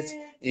faith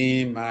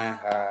in my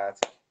heart,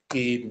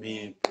 keep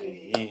me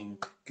praying,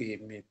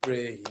 keep me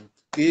praying,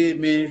 give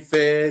me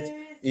faith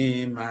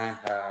in my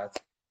heart,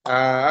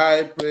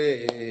 I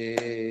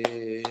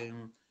pray.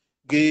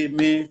 Give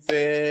me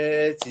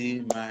faith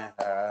in my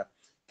heart,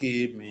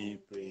 keep me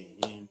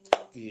praying,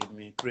 keep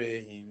me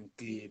praying,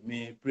 keep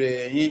me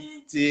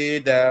praying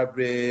till the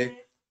break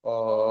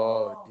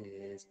of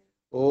days.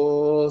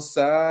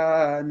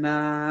 Hosanna,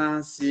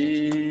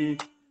 sing,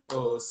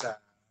 Hosanna.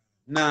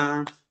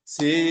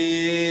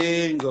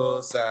 Sing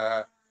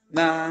Hosanna,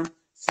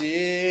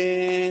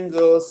 sing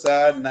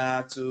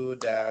Hosanna to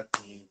the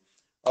King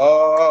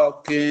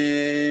of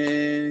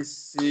Kings.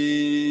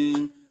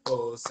 Sing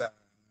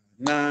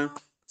Hosanna,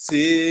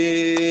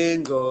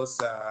 sing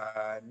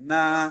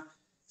Hosanna,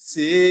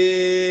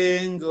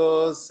 sing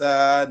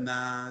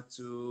Hosanna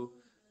to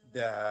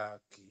the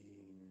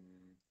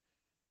King.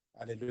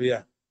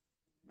 Hallelujah.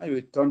 Now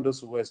you turn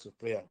those words to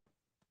prayer.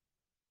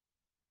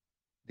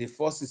 The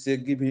first is say,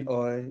 give me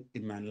oil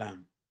in my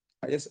lamp.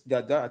 I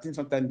think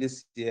sometime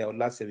this year or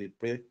last year we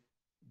pray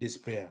this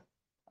prayer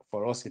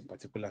for us in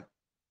particular. I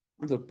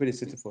want to pray the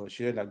same for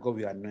sure that God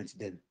will anoint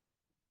them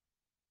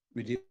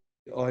with the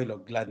oil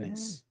of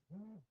gladness.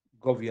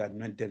 God will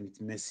anoint them with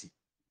mercy.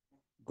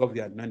 God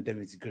will anoint them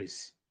with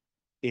grace.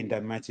 In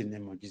the mighty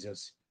name of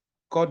Jesus.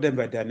 Call them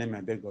by their name, I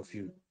beg of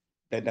you.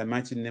 In the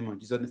mighty name of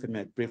Jesus,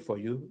 I pray for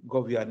you.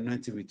 God will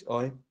anoint you with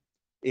oil.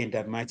 In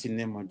the mighty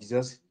name of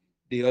Jesus,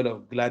 the oil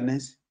of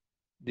gladness,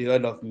 the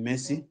oil of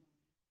mercy,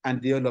 and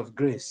the oil of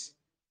grace.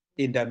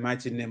 In the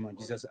mighty name of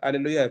Jesus.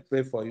 Hallelujah. I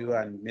pray for you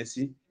and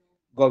mercy.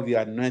 God will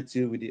anoint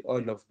you with the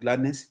oil of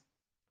gladness,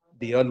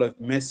 the oil of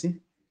mercy,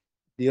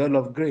 the oil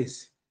of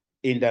grace.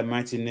 In the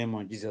mighty name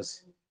of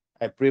Jesus.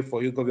 I pray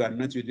for you, God will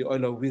anoint you with the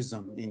oil of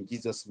wisdom in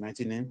Jesus'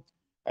 mighty name.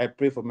 I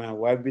pray for my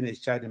wife being a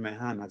child in my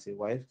hand as a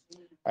wife.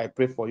 I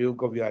pray for you,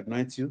 God will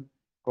anoint you,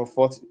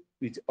 comfort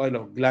with oil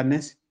of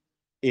gladness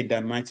in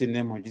the mighty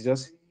name of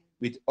Jesus,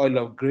 with oil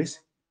of grace,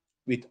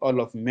 with oil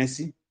of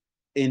mercy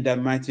in the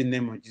mighty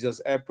name of Jesus.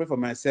 I pray for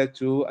myself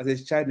too as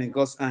a child in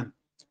God's hand.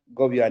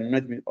 God will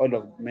anoint me with oil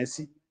of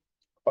mercy,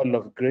 oil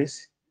of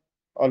grace,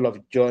 all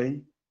of joy,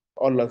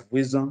 all of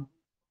wisdom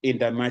in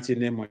the mighty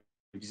name of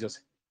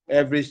Jesus.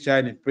 Every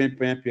child in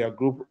prayer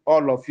group,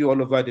 all of you all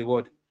over the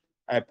world,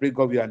 I pray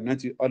God will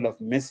anoint you all of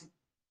mercy,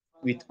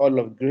 with all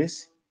of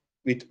grace,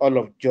 with all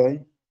of joy,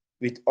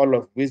 with all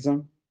of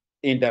wisdom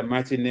in the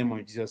mighty name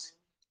of Jesus.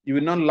 You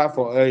will not laugh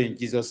for her in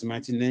Jesus'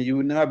 mighty name. You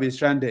will never be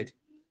stranded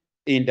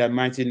in the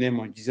mighty name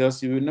of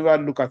Jesus. You will never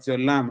look at your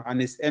lamp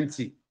and it's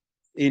empty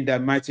in the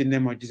mighty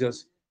name of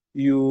Jesus.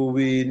 You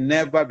will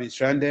never be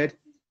stranded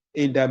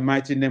in the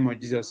mighty name of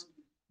Jesus.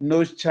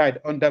 No child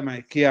under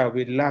my care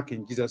will lack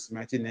in Jesus'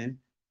 mighty name.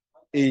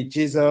 In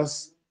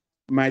Jesus'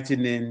 mighty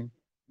name,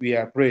 we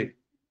are praying.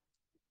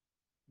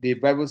 The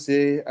Bible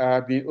says, I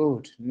have been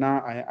old,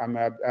 now I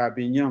have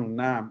been young,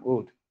 now I'm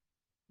old.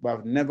 But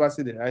I've never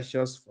seen the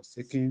righteous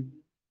forsaken,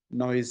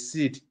 nor his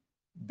seed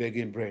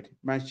begging bread.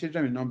 My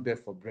children will not beg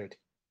for bread.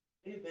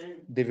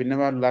 Amen. They will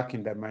never lack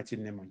in the mighty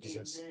name of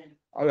Jesus. Amen.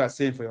 All you are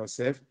saying for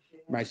yourself,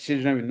 my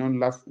children will not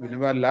lack, will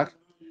never lack.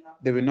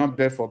 They will not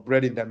beg for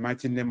bread in the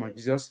mighty name of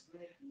Jesus.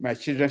 My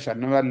children shall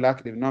never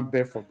lack, they will not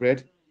beg for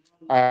bread.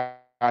 I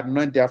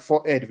anoint their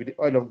forehead with the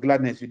oil of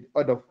gladness, with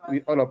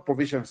all of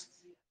provisions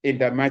in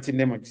the mighty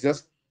name of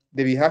Jesus.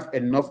 They will have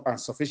enough and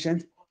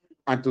sufficient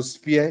and to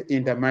spare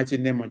in the mighty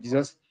name of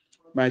Jesus.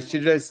 My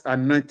children is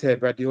anointed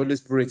by the Holy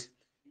Spirit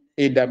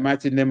in the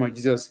mighty name of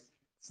Jesus.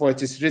 For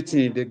it is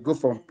written, they go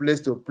from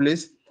place to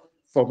place,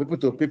 from people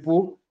to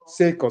people,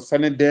 say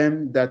concerning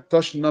them that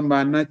touch not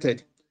my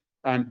anointed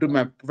and do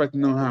my prophet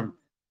no harm.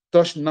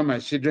 Touch not my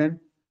children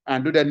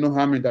and do them no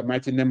harm in the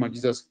mighty name of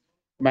Jesus.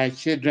 My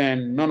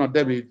children, none of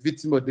them will be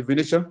victim of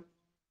divination.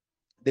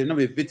 They will not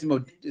be victim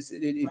of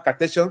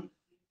incantation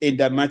in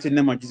the mighty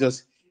name of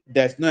Jesus.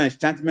 There's no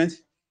enchantment,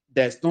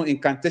 there's no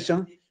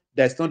incantation,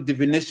 there's no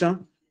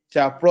divination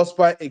shall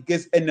prosper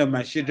against any of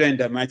my children in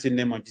the mighty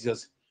name of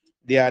Jesus.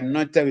 They are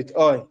anointed with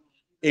oil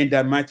in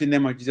the mighty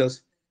name of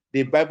Jesus.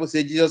 The Bible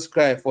says Jesus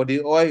Christ, for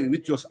the oil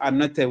which was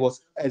anointed was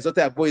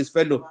exalted above his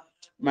fellow.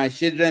 My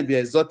children be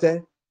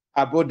exalted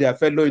above their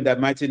fellow in the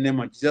mighty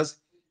name of Jesus,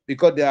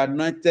 because they are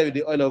anointed with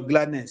the oil of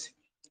gladness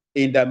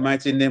in the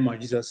mighty name of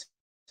Jesus.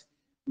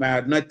 My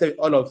anointed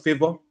all of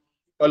favor,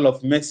 all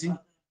of mercy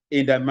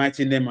in the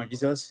mighty name of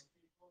Jesus.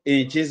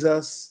 In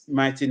Jesus'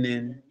 mighty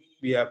name,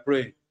 we are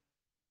praying.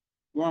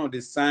 One of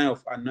the signs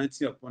of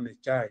anointing upon a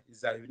child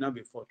is that he will not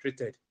be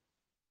frustrated.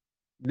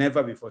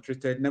 Never be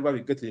frustrated, never will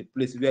get to a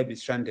place where he be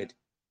stranded.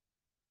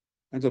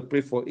 And to pray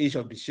for each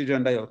of the children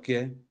under your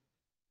care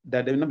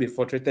that they will not be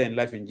frustrated in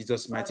life in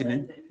Jesus' mighty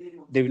name.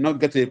 They will not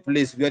get to a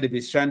place where they be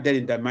stranded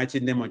in the mighty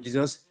name of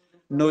Jesus.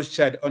 No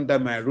child under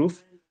my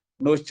roof,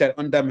 no child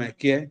under my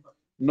care,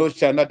 no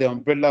child under the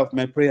umbrella of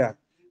my prayer.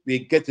 We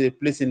get to a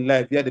place in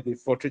life where they be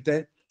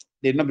frustrated,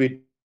 they will not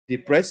be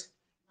depressed,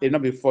 they will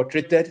not be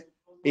frustrated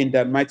in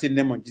the mighty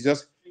name of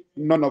Jesus.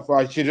 None of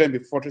our children be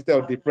frustrated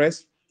or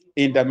depressed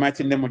in the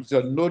mighty name of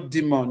Jesus. No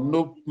demon,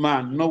 no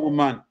man, no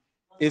woman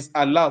is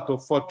allowed to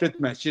frustrate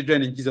my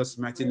children in Jesus'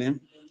 mighty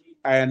name.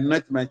 I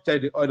anoint my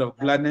child with the oil of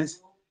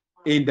gladness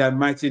in the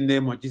mighty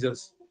name of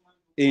Jesus.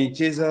 In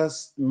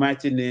Jesus'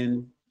 mighty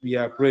name, we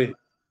are praying.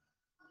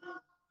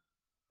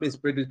 Please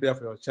pray this prayer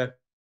for your child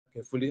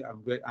carefully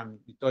and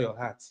with all your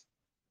heart.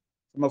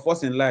 Some of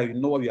us in life, we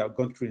know what we have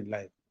gone through in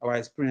life, our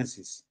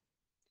experiences.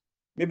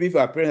 Maybe if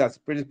our parents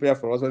have prayed this prayer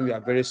for us when we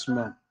are very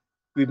small,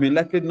 we may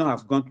likely not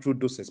have gone through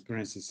those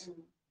experiences.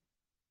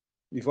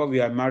 Before we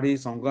are married,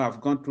 some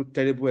have gone through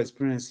terrible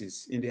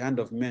experiences in the hand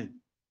of men,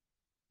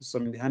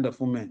 some in the hand of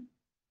women.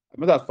 As a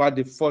matter of fact,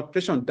 the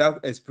frustration that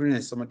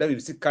experience, some of them we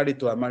still carry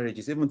to our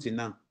marriages, even till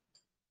now.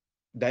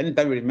 That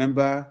anytime we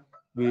remember,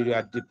 we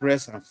are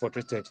depressed and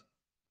frustrated.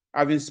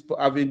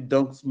 Having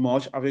done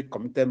much, having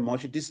committed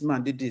much, this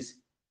man did this,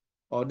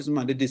 or this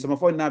man did this. Some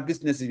of us in our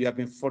businesses, we have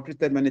been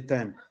frustrated many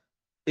times,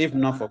 if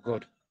not for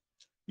God.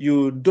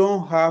 Your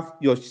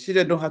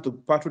children don't have to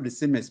pass through the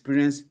same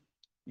experience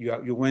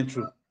you went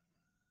through.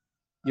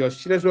 Your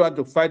children don't have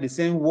to fight the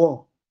same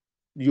war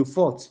you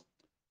fought.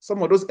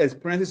 Some of those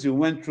experiences you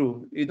went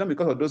through, it's not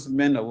because of those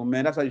men or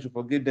women. That's why you should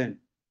forgive them.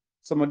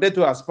 Some of them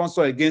too are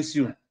sponsored against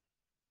you.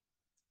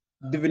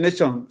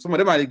 Divination. Some of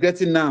them are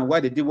regretting now why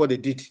they did what they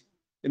did.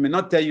 They may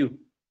not tell you.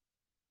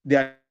 They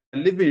are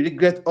living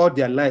regret all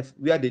their life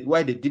why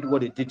they did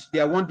what they did. They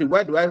are wondering,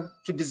 why do I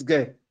treat this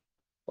girl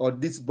or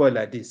this boy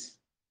like this?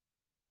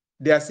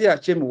 They are still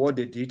ashamed of what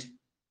they did.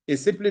 It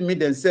simply means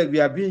themselves, we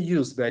are being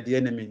used by the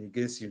enemy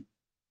against you.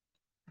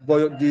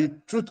 But the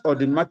truth of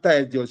the matter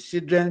is your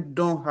children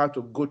don't have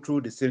to go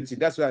through the same thing.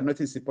 That's why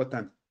anointing is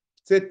important.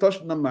 Say,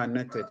 touch not my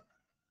anointed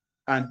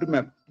and do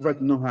my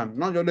prophet no harm.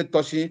 Not only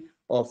touching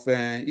of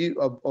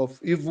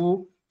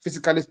evil,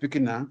 physically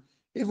speaking now,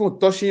 even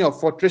touching of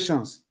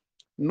frustrations.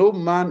 No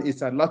man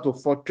is allowed to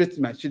frustrate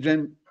my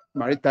children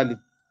maritally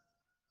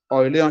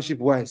or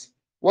relationship-wise.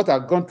 What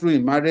I've gone through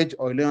in marriage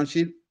or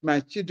relationship, my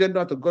children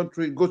don't have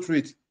to go through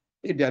it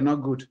if they are not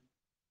good.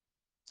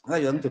 Now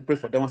you want to pray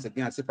for them once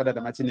again and say, Father, in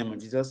the mighty name of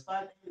Jesus,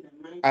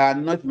 I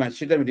anoint my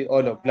children with the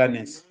oil of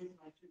gladness.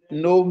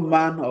 No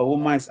man or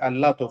woman is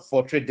allowed to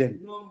frustrate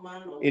them,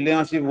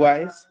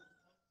 relationship-wise,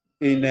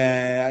 in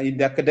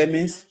the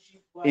academics,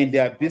 in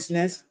their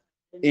business,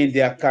 in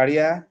their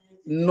career.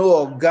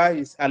 No guy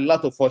is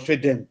allowed to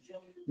frustrate them.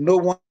 No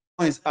one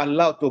is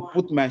allowed to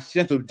put my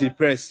children to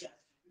depress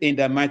in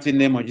the mighty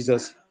name of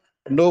Jesus.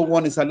 No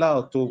one is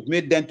allowed to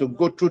make them to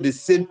go through the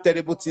same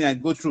terrible thing I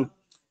go through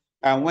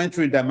and went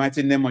through in the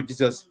mighty name of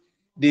Jesus.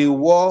 The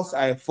wars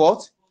I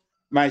fought,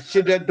 my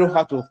children don't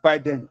have to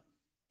fight them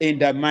in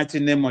the mighty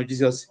name of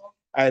Jesus.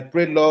 I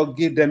pray, Lord,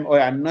 give them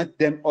oil, anoint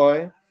them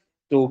oil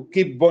to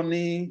keep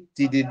burning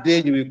till the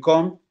day you will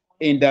come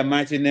in the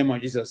mighty name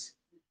of Jesus.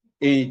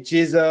 In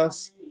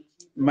Jesus'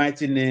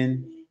 mighty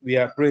name, we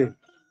are praying.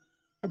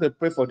 I have to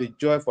pray for the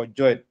joy, for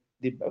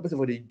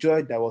the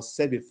joy that was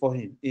set before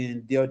him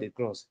in the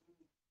cross.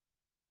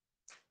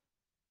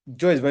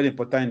 Joy is very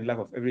important in the life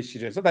of every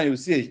children. Sometimes you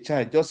see a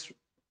child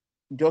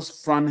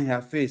just frowning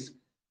her face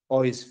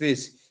or his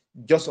face,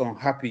 just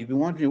unhappy. You'll be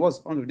wondering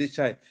what's wrong with this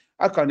child.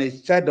 How can a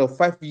child of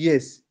 5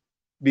 years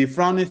be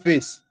frowning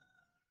face?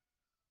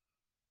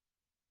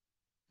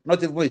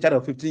 Not even a child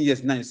of 15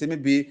 years now. You say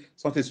maybe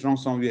something's wrong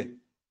somewhere.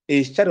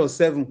 A child of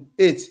 7,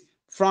 8,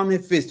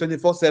 frowning face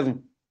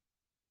 24/7.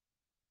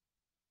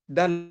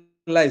 That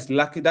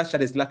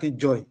child is lacking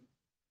joy.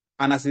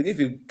 And as if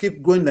you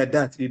keep going like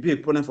that, it'll be a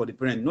problem for the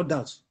parent, no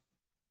doubt.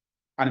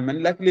 And may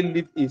likely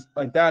live his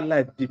entire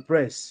life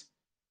depressed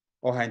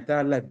or her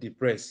entire life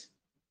depressed.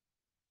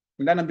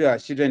 May that not be our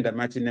children in the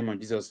mighty name of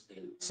Jesus.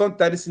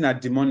 Sometimes this is not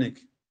demonic.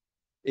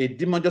 A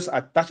demon just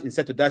attached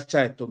itself to that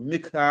child to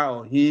make her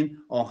or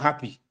him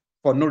unhappy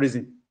for no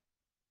reason.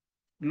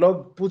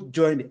 Lord, put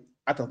joy in the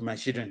heart of my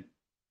children.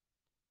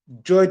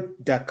 Joy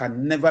that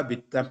can never be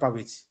tampered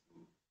with.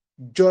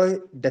 Joy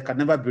that can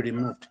never be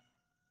removed.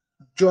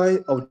 Joy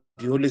of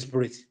the Holy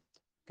Spirit.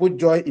 Put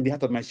joy in the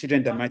heart of my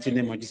children in the mighty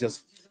name of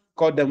Jesus.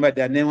 Call them by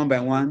their name one by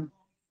one.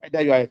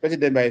 Either you are expecting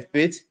them by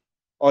faith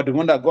or the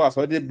one that God has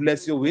already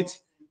blessed you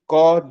with.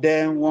 Call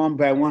them one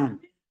by one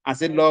and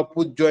say, Lord,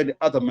 put joy in the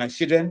heart of my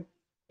children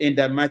in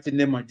the mighty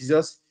name of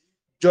Jesus.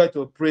 Joy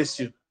to praise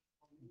you.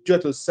 Joy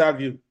to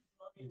serve you.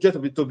 Joy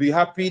to be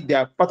happy they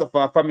are part of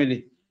our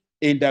family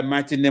in the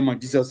mighty name of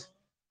Jesus.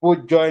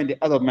 Put joy in the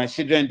heart of my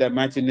children in the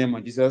mighty name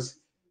of Jesus.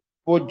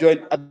 Put joy in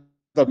the heart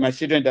of my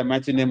children in the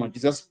mighty name of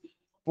Jesus.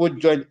 Put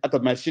joy in the heart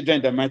of my children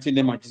in the mighty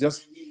name of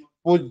Jesus.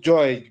 Put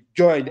joy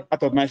in the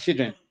heart of my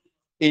children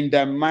in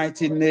the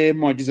mighty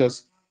name of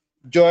Jesus.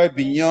 Joy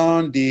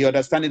beyond the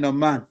understanding of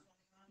man.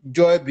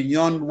 Joy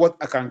beyond what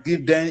I can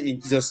give them in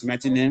Jesus'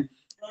 mighty name.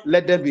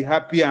 Let them be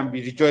happy and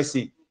be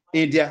rejoicing.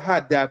 In their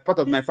heart, they are part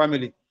of my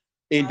family.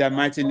 In the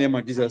mighty name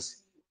of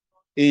Jesus.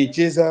 In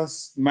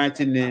Jesus'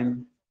 mighty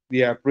name,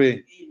 we are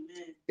praying.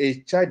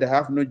 A child that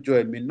have no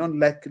joy may not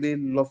likely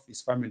love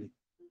his family.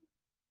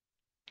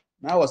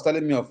 Now, I was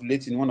telling me of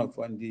late in one of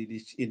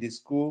in the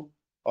school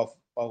of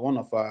one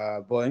of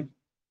our boy.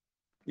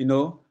 You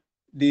know,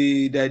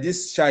 there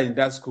this child in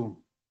that school.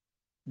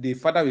 The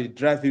father will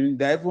drive him.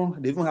 They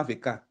even have a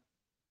car.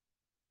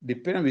 The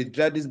parent will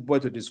drive this boy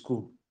to the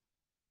school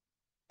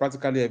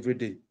practically every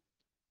day.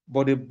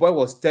 But the boy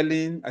was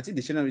telling, I think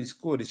the children in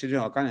school, the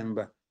children, I can't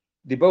remember.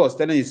 The boy was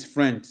telling his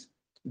friend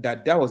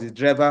that was his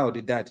driver or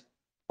the dad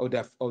or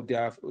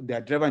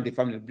their driver in the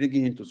family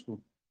bringing him to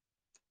school.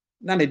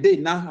 Now the day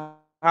now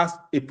has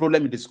a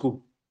problem in the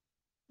school.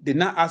 They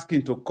now ask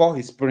him to call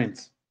his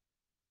parents.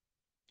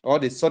 Or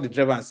they saw the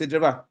driver and said,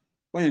 driver,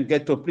 when you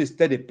get home, please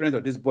tell the parents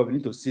of this boy, we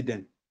need to see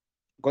them.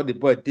 Because the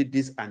boy did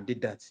this and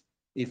did that.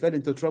 He fell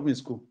into trouble in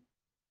school.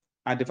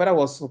 And the father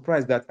was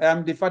surprised that I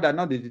am the father,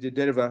 not the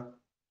driver.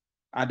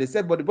 And they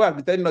said, but the boy has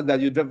been telling us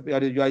that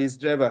you are his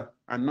driver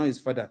and not his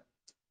father.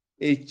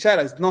 A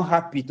child is not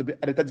happy to be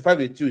identified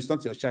with you, it's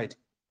not your child.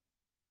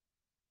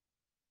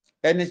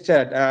 Any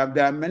child,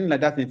 there are many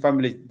like that in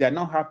families, they are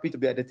not happy to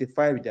be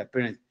identified with their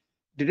parents.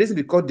 The reason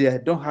because they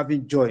don't have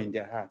joy in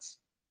their hearts,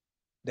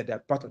 that they are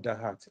part of their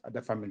heart, of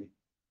their family.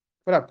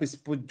 Father, please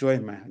put joy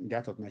in the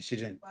heart of my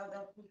children.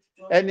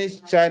 Any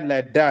child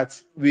like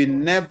that will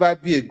never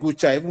be a good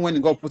child, even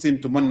when God puts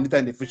him to money later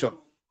in the future.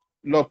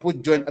 Lord,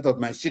 put joy in the heart of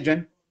my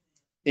children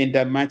in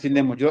the mighty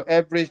name of Jesus.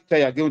 Every child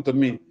you are given to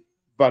me,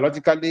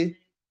 biologically,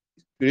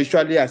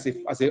 spiritually, as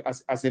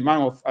a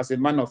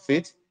man of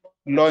faith,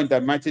 Lord, in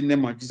the mighty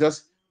name of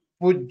Jesus,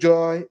 put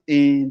joy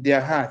in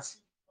their hearts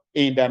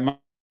in the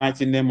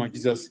mighty name of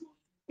Jesus.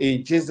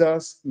 In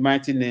Jesus'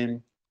 mighty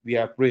name, we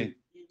are praying.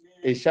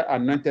 A child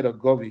anointed of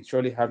God will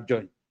surely have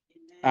joy,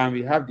 and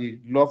we have the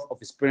love of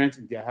His parents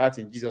in their hearts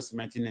in Jesus'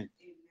 mighty name.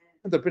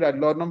 I want to pray that,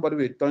 Lord, nobody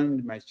will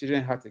turn my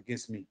children's heart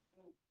against me.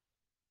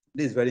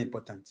 This is very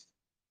important.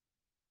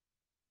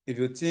 If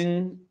you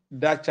think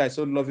that child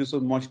so love you so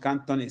much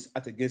can't turn his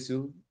heart against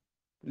you,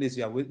 please,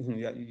 you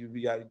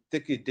are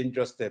taking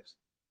dangerous steps.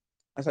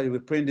 That's why you will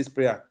be praying this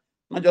prayer.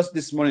 Not just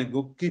this morning,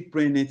 go keep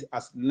praying it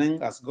as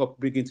long as God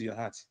brings into your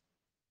heart.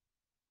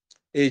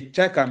 A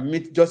child can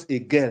meet just a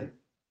girl,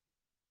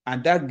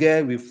 and that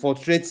girl will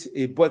frustrate.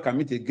 A boy can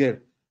meet a girl,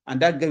 and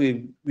that girl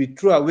will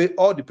throw away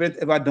all the parents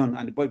ever done,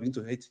 and the boy begins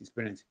to hate his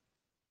parents.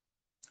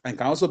 And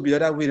can also be the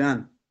other way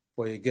around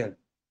for a girl.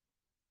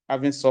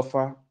 Having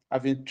suffered,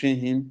 having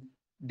trained him,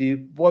 the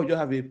boy just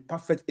have a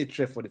perfect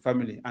hatred for the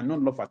family and no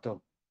love at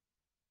all.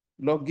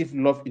 Lord, give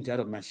love in the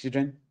heart of my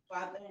children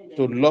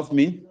to love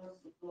me,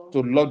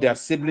 to love their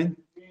sibling,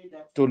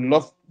 to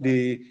love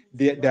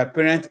their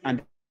parent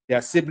and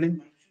their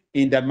sibling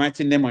in the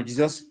mighty name of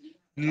Jesus.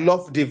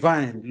 Love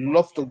divine,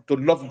 love to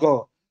love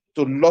God,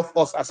 to love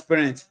us as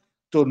parents,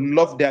 to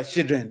love their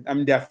children,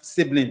 their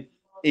sibling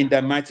in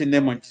the mighty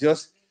name of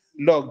Jesus.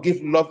 Lord,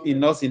 give love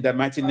in us in the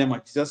mighty name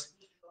of Jesus.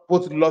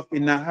 Put love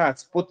in our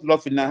hearts, put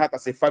love in our heart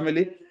as a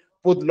family,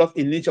 put love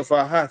in each of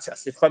our hearts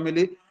as a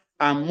family,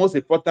 and most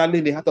importantly,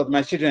 in the heart of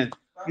my children.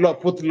 Lord,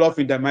 put love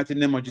in the mighty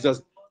name of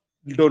Jesus.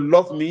 To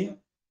love me,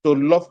 to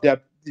love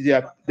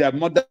their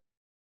mother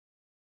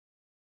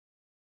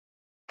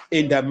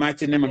in the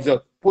mighty name of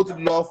Jesus.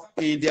 Put love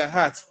in their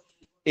hearts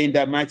in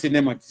the mighty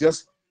name of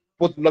Jesus.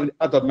 Put love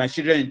out of my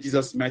children in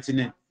Jesus' mighty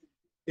name.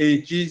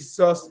 In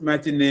Jesus'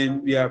 mighty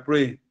name, we are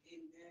praying.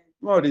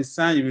 One of the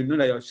signs you will know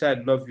that your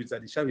child loves you is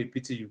that the child will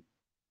pity you.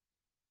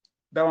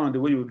 That one, the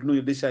way you will know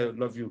this child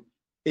will love you.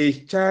 A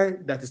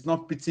child that is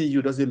not pitying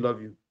you doesn't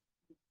love you.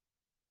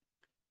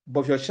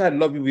 But if your child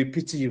loves you, will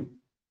pity you.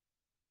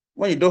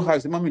 When you don't have,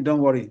 you say, Mommy,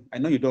 don't worry. I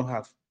know you don't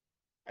have.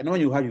 I know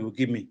when you have, you will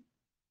give me.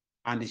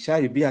 And the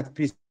child will be at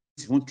peace.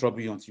 It won't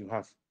trouble you until you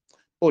have.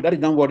 Oh, Daddy,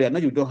 don't worry. I know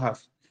you don't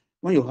have.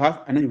 When you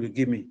have, I know you will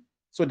give me.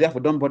 So therefore,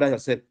 don't bother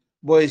yourself.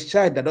 But a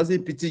child that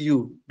doesn't pity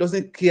you,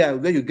 doesn't care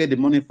where you get the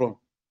money from,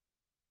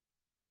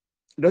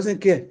 doesn't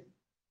care.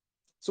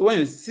 So when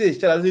you see a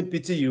child doesn't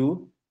pity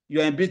you,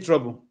 you are in big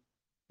trouble.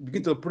 You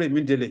begin to pray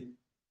immediately.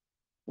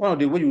 One of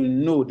the ways you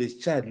know the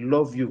child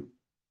love you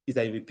is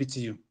that he will pity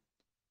you.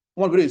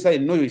 One of the ways you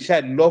know your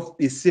child love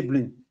his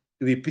sibling,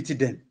 he will pity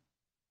them.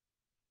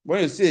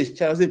 When you see a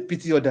child doesn't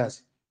pity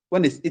others,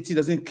 when he's eating,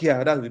 doesn't care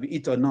whether will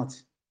eat or not.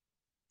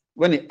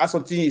 When he asks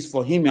something is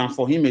for him and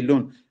for him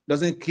alone,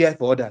 doesn't care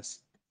for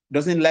others,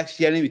 doesn't like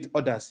sharing with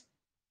others,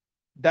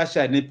 that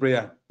child need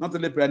prayer. Not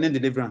only prayer, need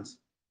deliverance.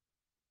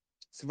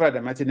 So Father,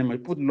 the mighty name, I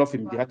put love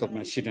in the heart of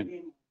my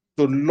children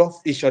to love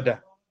each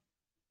other,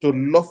 to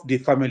love the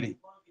family,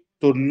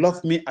 to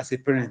love me as a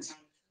parent,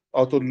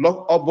 or to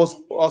love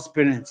us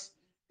parents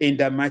in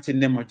the mighty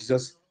name of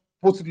Jesus.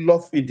 Put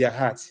love in their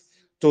hearts,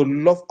 to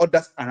love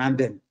others around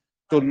them,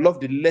 to love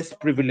the less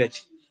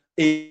privileged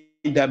in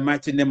the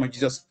mighty name of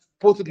Jesus.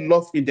 Put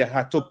love in their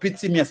heart, to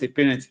pity me as a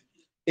parent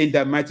in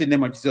the mighty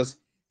name of Jesus.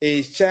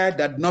 A child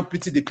that not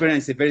pity the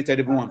parents is a very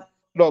terrible one.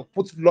 Lord,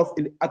 put love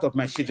in the heart of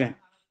my children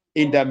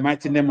in the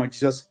mighty name of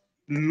Jesus.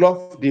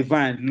 Love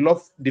divine,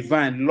 love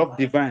divine, love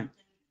divine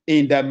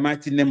in the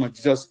mighty name of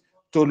Jesus.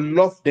 To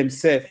love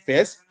themselves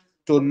first,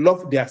 to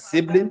love their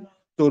sibling,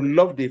 to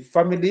love the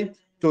family,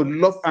 to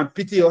love and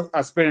pity us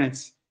as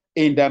parents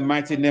in the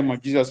mighty name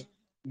of Jesus.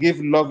 Give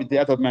love in the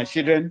heart of my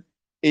children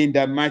in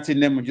the mighty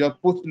name of Jesus.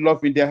 Put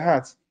love in their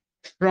hearts,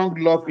 strong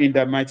love in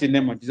the mighty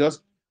name of Jesus.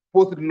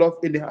 Put love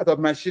in the heart of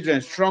my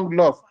children, strong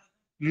love,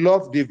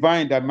 love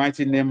divine in the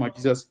mighty name of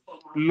Jesus.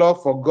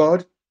 Love for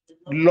God,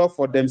 love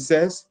for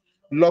themselves,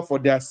 love for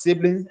their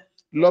siblings,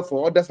 love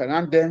for others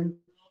around them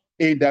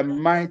in the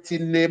mighty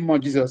name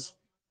of Jesus.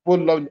 Put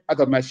love out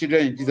of my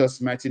children in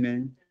Jesus' mighty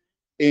name.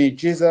 In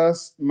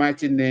Jesus'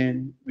 mighty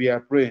name, we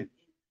are praying.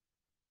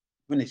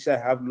 When a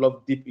child have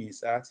love deep in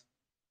his heart,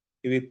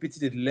 he will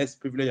pity the less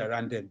privileged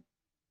around them.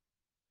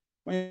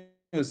 When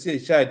you see a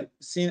child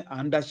seeing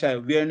another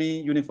child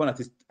wearing uniform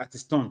at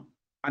his turn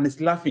and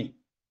is laughing,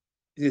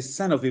 it's a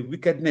sign of a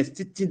wickedness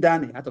sitting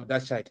down in the heart of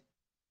that child.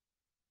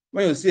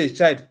 When you see a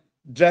child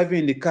driving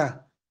in the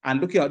car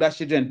and looking at other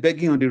children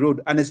begging on the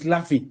road and is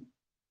laughing,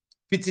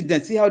 pity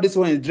them, see how this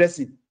one is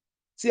dressing,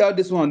 see how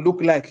this one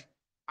look like,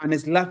 and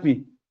is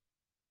laughing,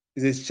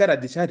 it's a child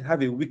that the child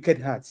have a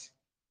wicked heart.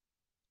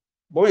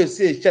 But when you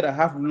see a child that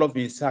have love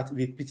in his heart,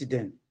 we pity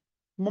them.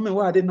 Mommy,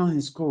 why are they not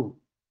in school?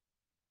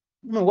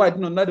 Mommy, why are they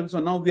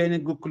not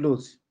wearing good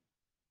clothes?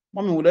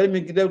 Mommy,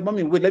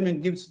 wait, let me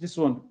give this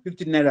one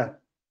 50 naira.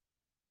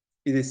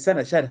 It's a sign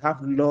that child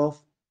have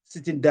love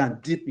sitting down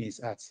deep in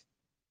his heart.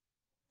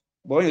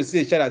 But when you see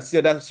a child that see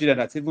other children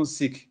that's even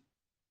sick,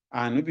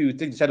 and maybe you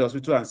take the child to the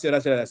hospital and see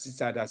other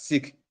child that's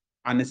sick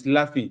and is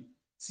laughing,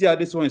 see how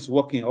this one is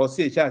walking, or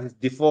see a child is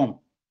deformed.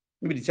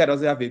 Maybe the child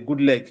doesn't have a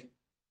good leg,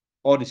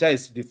 or the child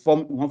is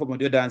deformed one form or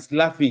the other and is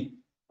laughing.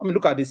 I mean,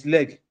 look at this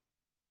leg.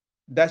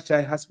 That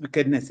child has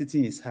wickedness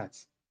sitting in his heart.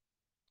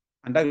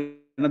 And that will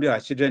not be our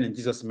children in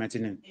Jesus' mighty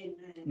name.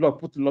 Lord,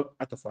 put love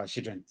out of our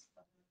children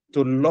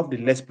to love the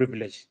less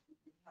privileged,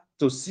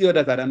 to see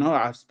others that are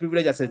not as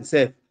privileged as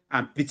themselves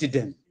and pity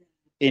them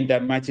in the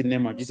mighty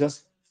name of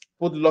Jesus.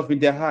 Put love in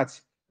their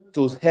hearts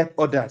to help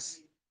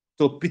others,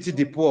 to pity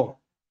the poor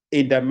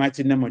in the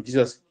mighty name of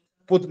Jesus.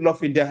 Put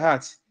love in their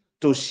hearts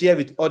to share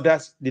with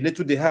others the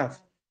little they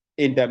have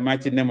in the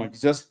mighty name of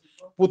Jesus.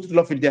 Put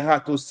love in their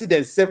heart to see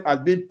themselves as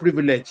being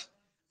privileged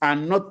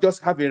and not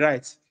just have a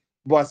right,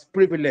 but as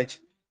privileged.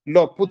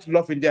 Lord, put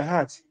love in their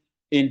hearts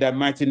in the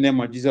mighty name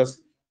of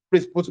Jesus.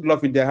 Please put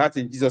love in their hearts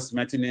in Jesus'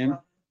 mighty name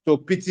to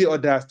pity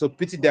others, to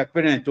pity their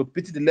parents, to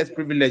pity the less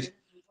privileged.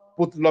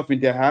 Put love in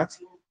their hearts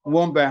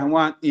one by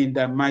one in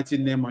the mighty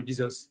name of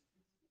Jesus.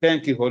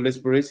 Thank you, Holy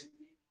Spirit.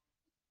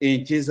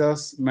 In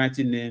Jesus'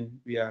 mighty name,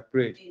 we are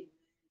prayed.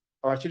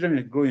 Our children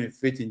will grow in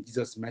faith in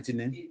Jesus' mighty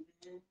name.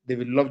 They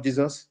will love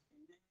Jesus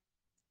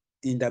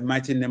in the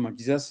mighty name of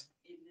Jesus.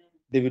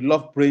 They will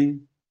love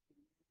praying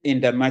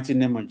in the mighty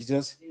name of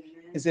Jesus.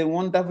 It's a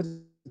wonderful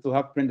thing to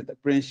have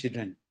praying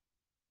children.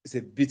 It's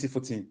a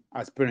beautiful thing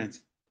as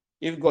parents.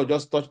 If God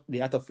just touched the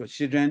heart of your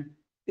children,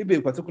 it be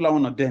a particular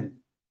one of them,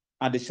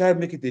 and the child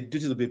make it a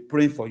duty to be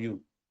praying for you.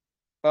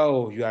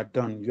 Oh, you are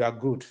done. You are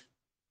good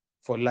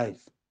for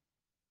life.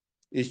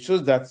 It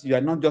shows that you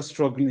are not just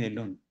struggling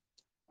alone.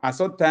 And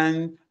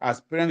sometimes,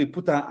 as parents, we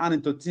put our hand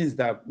into things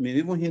that may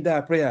even hinder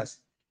our prayers.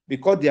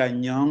 Because they are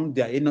young,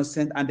 they are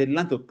innocent, and they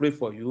learn to pray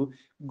for you,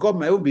 God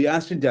might even be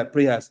answering their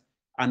prayers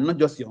and not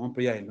just your own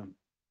prayer alone.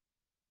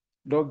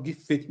 Lord, give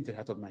faith into the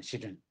heart of my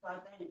children.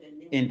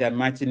 In the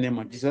mighty name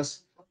of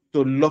Jesus,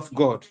 to love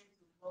God,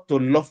 to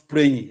love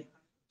praying,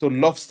 to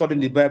love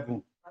studying the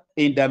Bible.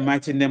 In the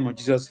mighty name of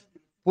Jesus,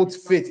 put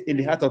faith in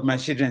the heart of my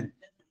children,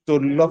 to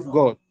love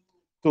God,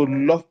 to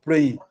love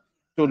praying,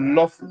 to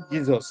love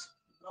Jesus.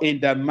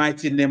 In the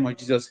mighty name of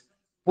Jesus,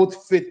 put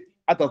faith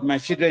out of my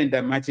children in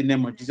the mighty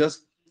name of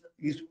Jesus.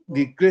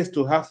 The grace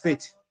to have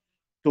faith,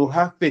 to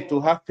have faith, to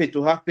have faith,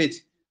 to have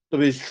faith, to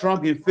be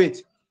strong in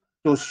faith,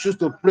 to choose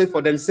to pray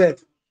for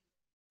themselves,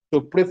 to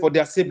pray for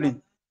their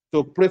siblings,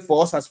 to pray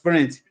for us as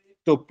parents,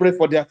 to pray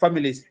for their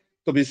families,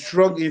 to be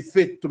strong in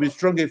faith, to be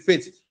strong in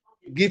faith.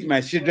 Give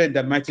my children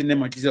the mighty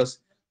name of Jesus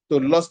to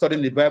love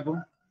studying the Bible,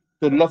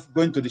 to love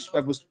going to the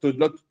Bible,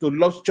 to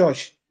love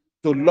church,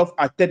 to love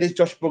attending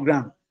church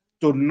program,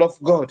 to love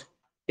God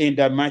in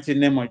the mighty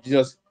name of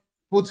Jesus.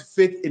 Put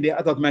faith in the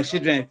heart of my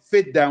children,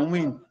 faith that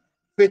win,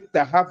 faith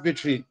that have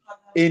victory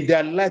in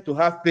their life, to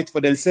have faith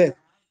for themselves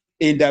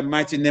in the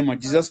mighty name of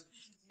Jesus.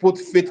 Put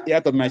faith in the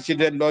heart of my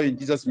children, Lord, in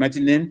Jesus' mighty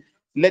name.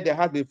 Let their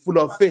heart be full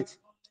of faith,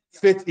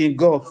 faith in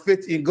God,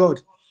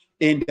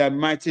 in the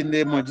mighty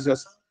name of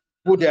Jesus.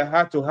 Put their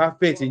heart to have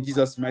faith in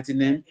Jesus' mighty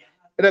name.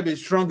 Let them be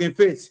strong in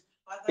faith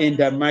in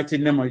the mighty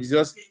name of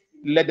Jesus.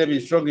 Let them be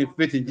strong in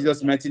faith in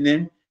Jesus' mighty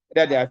name.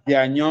 That they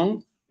are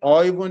young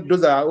or even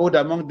those that are old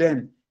among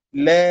them,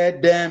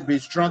 let them be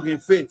strong in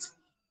faith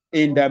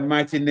in the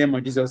mighty name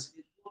of Jesus.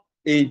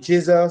 In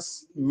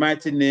Jesus'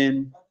 mighty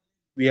name,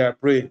 we are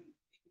praying.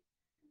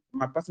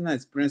 My personal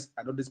experience,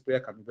 I know this prayer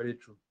can be very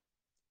true.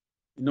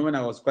 You know, when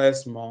I was quite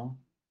small,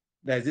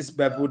 there's this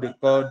Bible they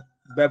called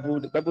Bible,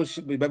 the Bible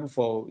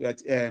for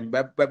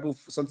Bible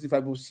something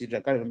Bible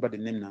children. I can't remember the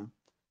name now.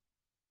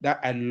 That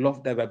I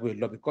love that Bible a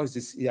lot because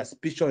it has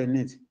picture in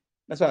it.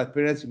 That's why as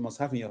parents you must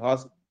have in your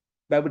house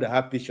Bible that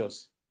have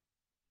pictures.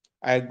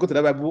 I go to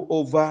that Bible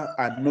over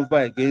and over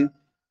again.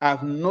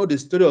 I've known the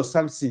story of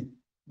Samson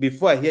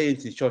before I hear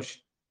it in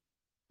church.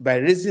 By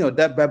reason of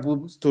that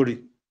Bible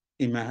story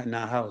in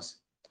our house,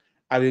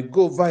 I will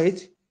go over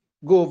it,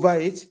 go over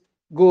it,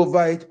 go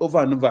over it over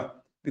and over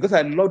because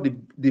I love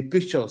the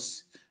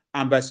pictures.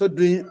 And by so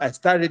doing, I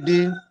start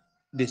reading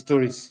the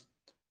stories.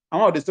 And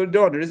one of the stories,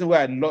 one of the reasons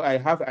why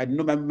I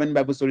know many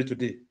Bible stories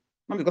today,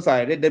 not because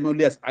I read them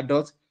only as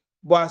adults,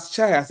 but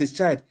as a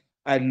child,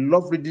 I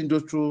love reading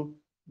through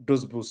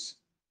those books.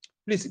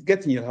 Please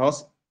get in your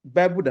house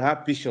Bible that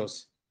have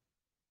pictures,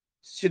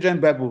 children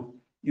Bible.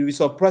 You'll be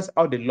surprised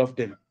how they love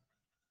them.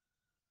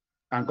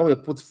 And God will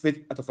put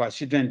faith out of our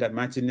children in the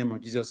mighty name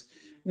of Jesus.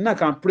 Now I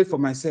can pray for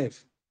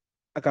myself.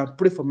 I can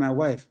pray for my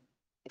wife.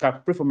 I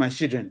can pray for my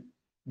children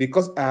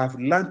because I have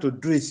learned to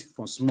do it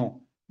from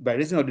small by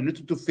reason of the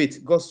little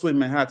faith God saw in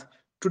my heart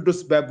through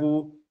those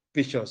Bible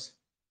pictures.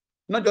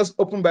 Not just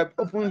open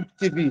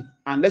TV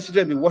and let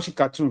children be watching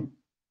cartoon.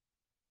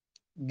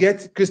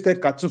 Get Christian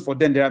cartoon for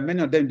them. There are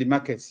many of them in the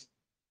market.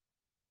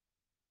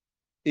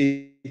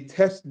 It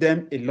helps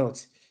them a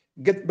lot.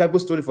 Get Bible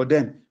story for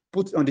them.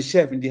 Put on the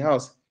shelf in the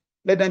house.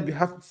 Let them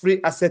have free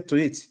access to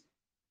it.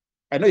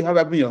 I know you have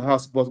Bible in your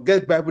house, but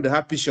get Bible that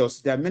have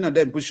pictures. There are many of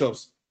them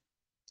push-ups.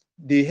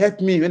 They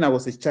helped me when I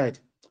was a child.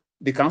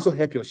 They can also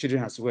help your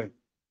children as well.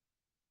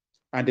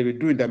 And they will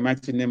do in the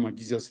mighty name of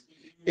Jesus.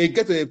 It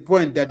gets to a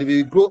point that they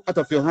will grow out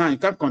of your hand. You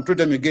can't control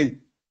them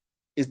again.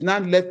 It's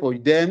not left for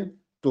them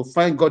to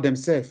find God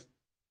themselves.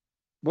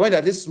 But when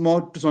they're this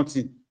small, do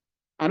something.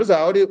 And those are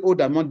already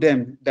old among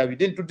them that we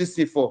didn't do this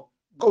thing for.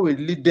 God will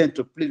lead them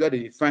to a place where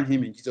they will find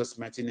him in Jesus'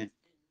 mighty name.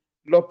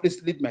 Lord,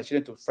 please lead my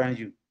children to find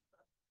you.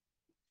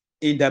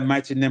 In the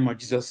mighty name of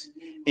Jesus.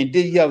 In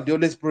the year of the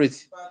Holy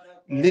Spirit,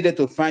 lead them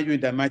to find you in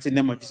the mighty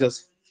name of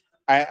Jesus.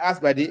 I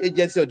ask by the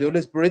agency of the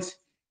Holy Spirit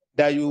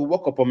that you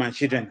walk upon my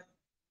children,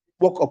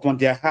 walk upon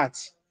their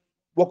hearts,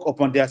 walk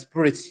upon their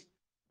spirit,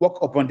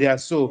 walk upon their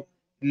soul.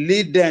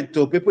 Lead them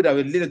to people that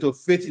will lead them to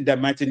faith in the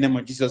mighty name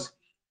of Jesus.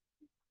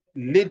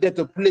 Lead them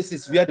to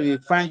places where they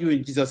will find you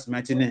in Jesus'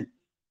 mighty name.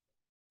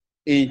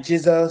 In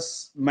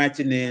Jesus'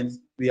 mighty name,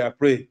 we are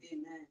praying.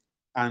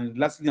 And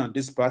lastly, on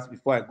this part,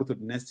 before I go to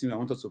the next thing I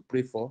want us to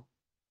pray for,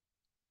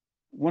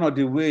 one of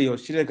the ways your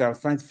children can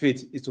find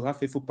faith is to have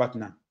faithful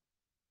partner,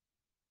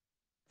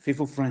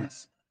 faithful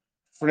friends,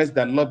 friends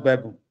that love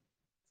Bible,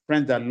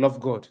 friends that love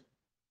God.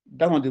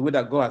 That's one of the way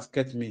that God has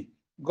kept me.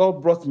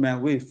 God brought my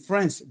way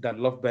friends that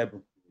love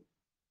Bible.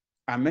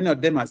 And many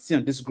of them are still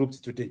in this group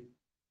today.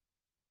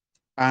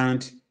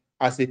 And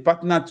as a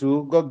partner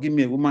too, God give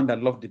me a woman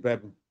that loves the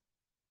Bible.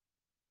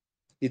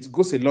 It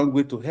goes a long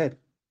way to help,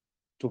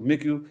 to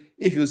make you,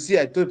 if you see,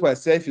 I told people, I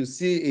said, if you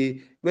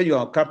see when you're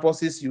on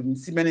campuses, you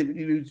see many,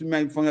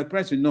 from your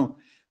parents, you know,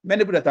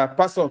 many people that are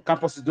pastors on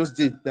campuses those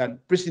days, that are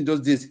preaching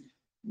those days,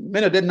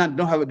 many of them now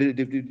don't have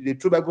the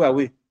true Bible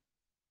away.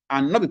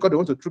 And not because they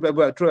want to throw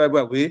Bible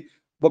away,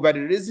 but by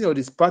the reason of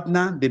this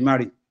partner they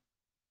marry.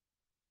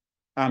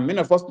 And many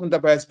of us know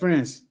that by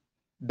experience,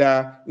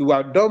 that we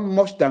have done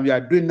much than we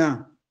are doing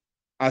now.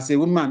 As a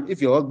woman,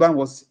 if your husband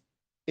was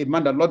a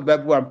man that loved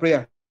Bible and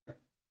prayer,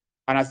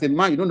 and as a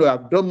man, you don't know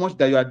have done much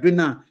that you are doing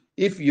now,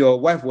 if your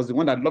wife was the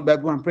one that loved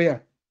Bible and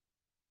prayer.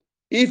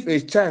 If a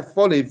child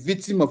fall a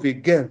victim of a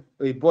girl,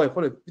 a boy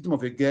fall a victim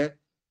of a girl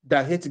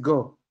that hates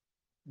God,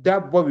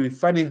 that boy will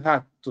find it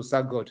hard to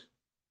serve God.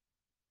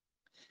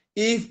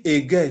 If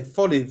a girl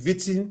fall a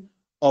victim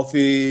of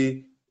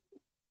a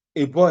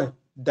boy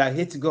that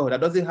hates God,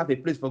 that doesn't have a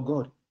place for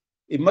God,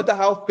 no matter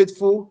how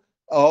faithful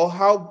or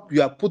how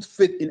you have put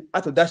faith in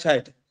out of that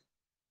child,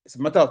 it's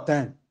a matter of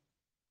time.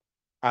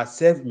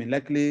 Ourselves may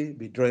likely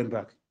be drawing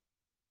back.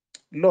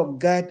 Lord,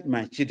 guide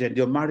my children,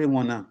 they're married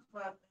one now.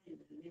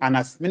 And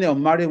as many of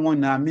married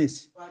one now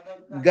miss,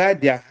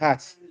 guide their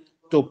hearts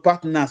to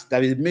partners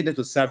that will make them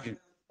to serve you.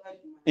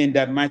 In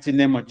the mighty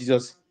name of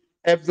Jesus.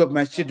 Every of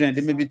my children,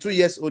 they may be 2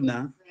 years old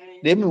now,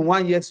 they may be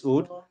 1 year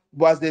old,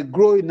 but as they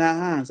grow in our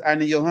hands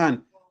and in your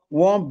hand,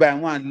 one by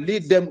one,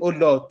 lead them, O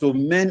Lord, to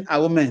men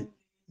and women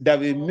that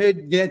will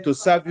make them to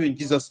serve you in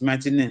Jesus'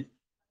 mighty name.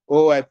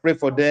 Oh, I pray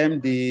for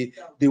them, the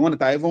one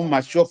that are even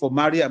mature for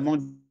marriage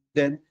among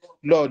them.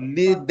 Lord,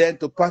 lead them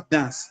to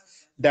partners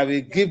that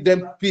will give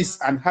them peace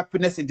and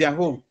happiness in their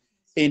home.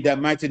 In the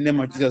mighty name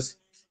of Jesus.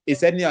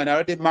 Is anyone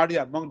already married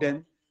among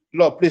them?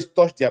 Lord, please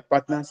touch their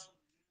partners.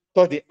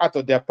 Touch the heart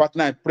of their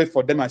partner. I pray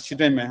for them as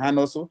children in my hand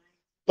also.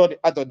 Touch the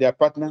heart of their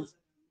partners.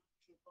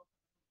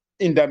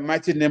 In the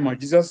mighty name of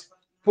Jesus.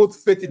 Put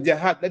faith in their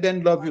heart. Let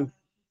them love you.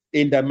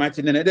 In the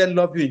mighty name. Let them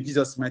love you in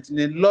Jesus' mighty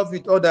name. Love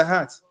with all their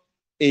heart.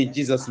 In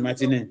Jesus'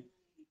 mighty name.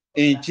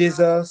 In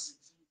Jesus'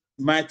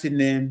 mighty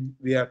name,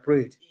 we are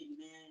prayed.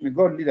 May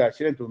God lead our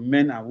children to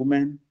men and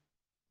women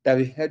that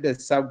we help them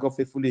serve God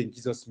faithfully in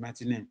Jesus'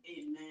 mighty name.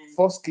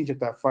 First Kings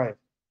chapter 5.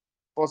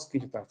 First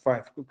Kings chapter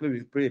 5. Quickly,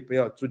 we pray a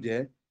prayer or two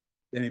there.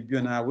 Then we'll be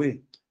on our way.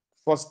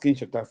 First Kings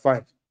chapter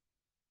 5.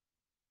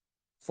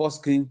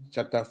 First Kings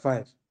chapter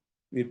 5.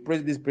 We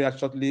prayed this prayer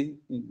shortly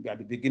at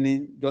the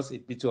beginning, just a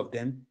bit of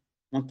them.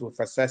 I want to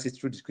emphasize it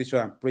through the scripture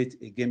and pray it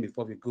again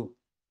before we go.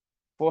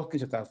 First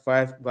Kings chapter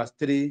 5, verse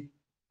 3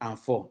 and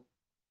 4.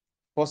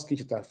 First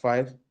Kings chapter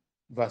 5,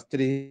 verse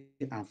 3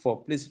 and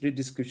 4. Please read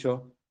this scripture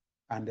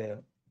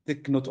and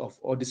take note of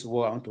all this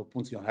word I want to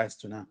open to your eyes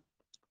to now.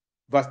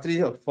 Verse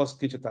 3 of First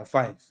Kings chapter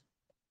 5.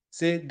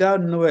 Say, thou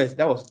knowest,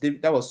 that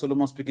was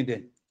Solomon speaking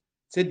then.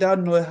 Say, thou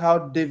knowest how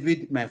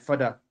David, my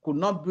father, could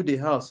not build a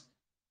house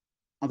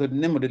unto the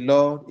name of the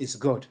Lord is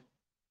God.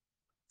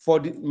 For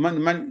the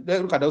man,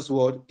 look at those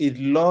words, the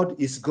Lord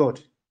is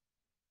God.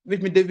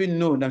 Which means David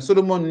knew, that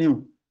Solomon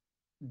knew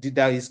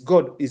that his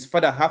God, his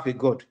father have a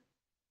God.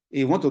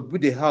 He want to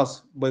build a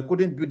house, but he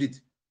couldn't build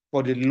it,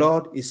 for the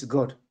Lord is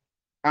God.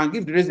 And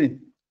give the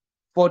reason,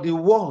 for the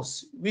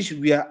wars which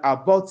were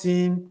about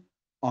him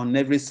on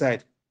every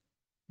side.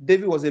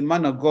 David was a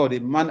man of God, a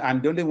man,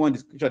 and the only one in the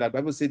scripture that the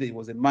Bible said that he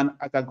was a man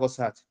after God's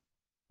heart.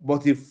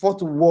 But he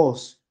fought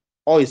wars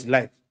all his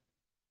life,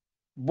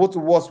 both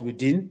wars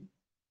within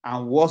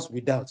and wars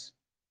without.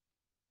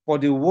 For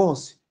the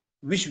wars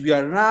which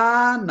were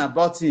round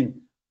about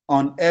him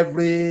on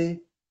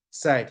every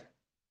side.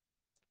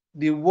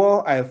 The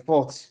war I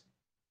fought,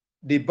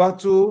 the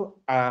battle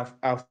I've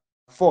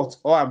fought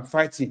or I'm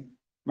fighting,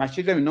 my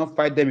children will not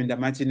fight them in the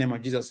mighty name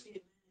of Jesus.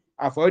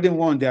 I've already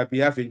won their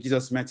behalf in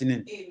Jesus' mighty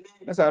name. Amen.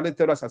 That's why I always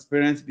tell us as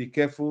parents, be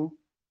careful,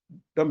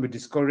 don't be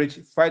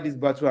discouraged, fight this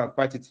battle and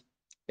fight it.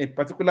 In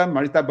particular,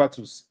 marital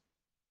battles.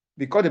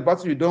 Because the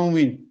battle you don't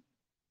win,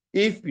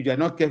 if you are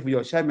not careful,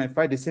 your child might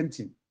fight the same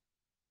thing.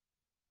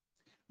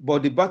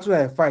 But the battle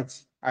I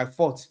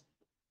fought,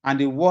 and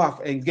the war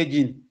I've engaged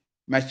in,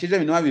 my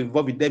children will not be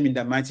involved with them in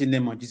the mighty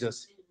name of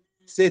Jesus.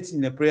 Say it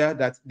in a prayer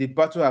that the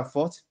battle I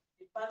fought,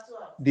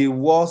 the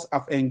wars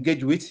I've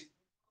engaged with,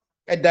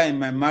 either in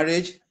my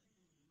marriage,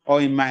 or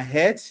in my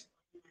health,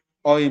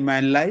 or in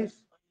my life,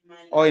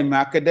 or in my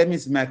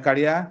academics, my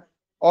career,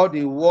 all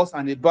the wars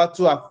and the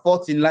battle I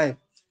fought in life,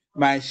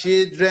 my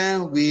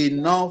children will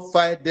not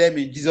fight them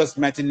in Jesus'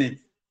 mighty name.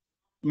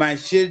 My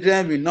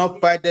children will not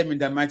fight them in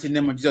the mighty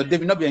name of Jesus. They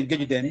will not be engaged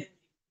with them.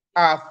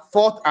 I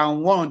fought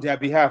and won on their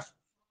behalf.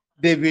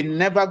 They will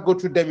never go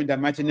through them in the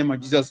mighty name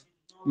of Jesus.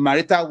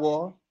 Marital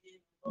war,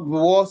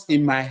 wars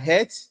in my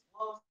head,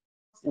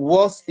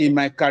 wars in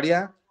my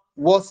career,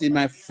 wars in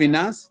my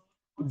finance,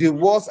 the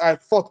wars I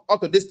fought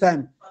up to this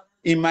time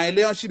in my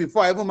relationship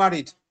before I even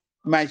married.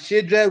 My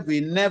children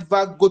will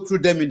never go through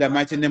them in the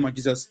mighty name of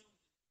Jesus.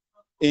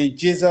 In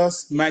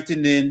Jesus' mighty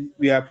name,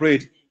 we are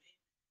prayed.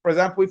 For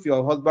example, if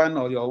your husband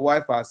or your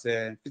wife has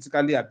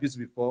physically abused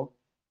before,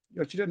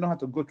 your children know how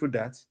to go through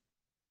that.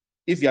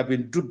 If you have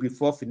been duped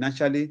before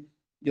financially,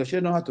 your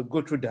children know how to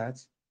go through that.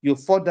 You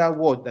fought that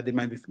war that they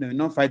might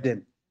not fight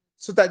them.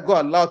 So that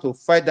God allowed to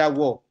fight that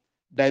war,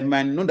 that they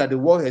might know that the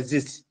war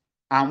exists.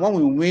 And when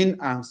we win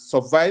and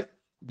survive,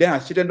 then our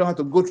children don't have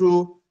to go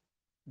through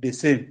the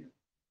same.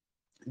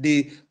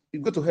 You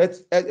go to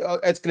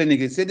health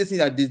clinic and say this thing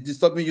that is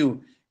disturbing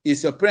you.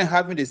 Is your parent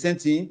having the same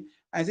thing?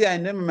 I say, I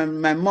know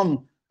my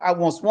mom, I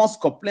was once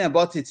complain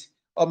about it.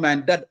 Or my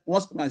dad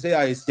once come and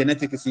say, it's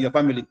genetic, it's in your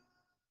family.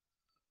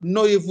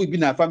 No evil be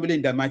in our family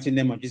in the mighty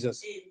name of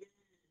Jesus.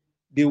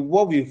 The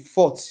war we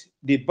fought,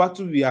 the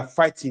battle we are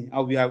fighting,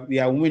 or we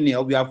are winning,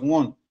 or we have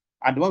won,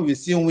 and when we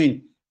still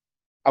win,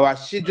 our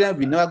children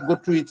will never go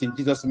through it in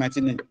Jesus'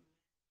 mighty name.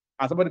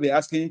 And somebody be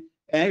asking,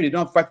 they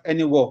don't fight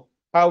any war.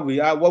 What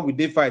will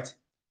they fight?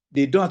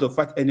 They don't have to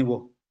fight any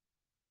war.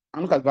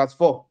 And look at verse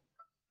 4.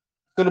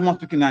 Solomon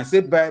speaking and say,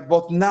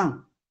 but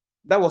now,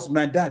 that was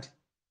my dad.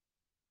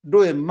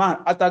 Though a man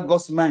after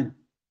God's mind,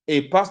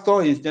 a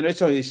pastor in his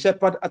generation, a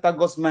shepherd after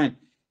God's mind,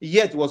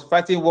 yet was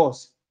fighting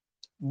wars.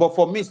 But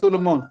for me,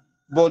 Solomon,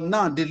 but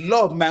now the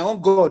Lord, my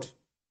own God,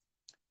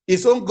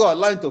 his own God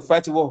allowed him to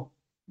fight war.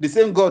 The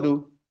same God,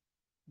 though.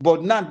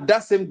 But now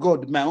that same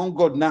God, my own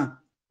God now,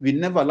 will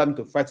never allow me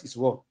to fight his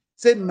war.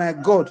 Say, my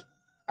God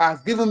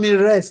has given me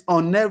rest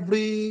on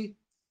every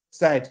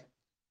side.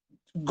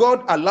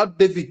 God allowed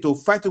David to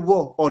fight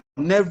war on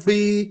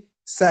every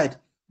side,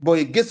 but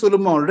he gave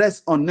Solomon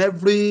rest on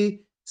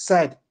every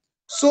side,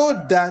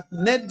 so that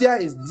neither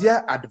is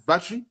there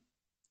adversary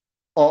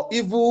or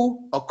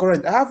evil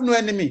occurrence. I have no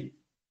enemy,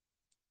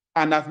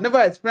 and I've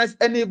never experienced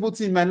any evil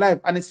thing in my life.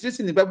 And it's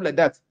written in the Bible like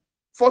that.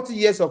 40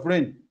 years of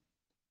reign.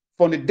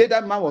 From the day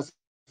that man was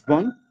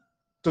born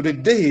to the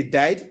day he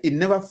died, he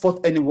never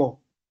fought any war.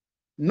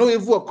 No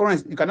evil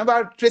occurrence. You can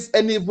never trace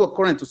any evil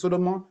occurrence to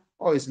Solomon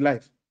or his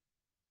life.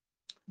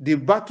 The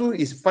battle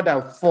his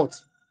father fought,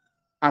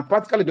 and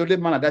practically the only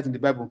man like that in the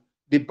Bible,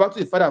 the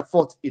battle his father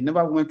fought, he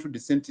never went through the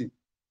same thing.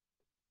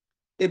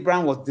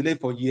 Abraham was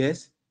delayed for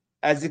years.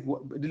 Isaac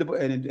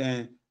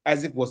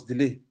was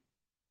delayed.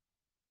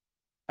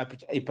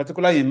 In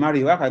particular, in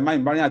marriage,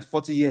 marrying at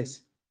 40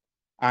 years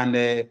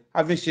and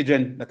having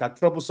children that are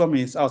troublesome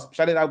in his house,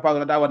 especially that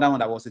one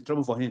that was in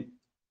trouble for him.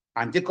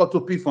 And Jacob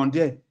took it from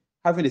there,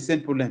 having the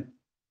same problem.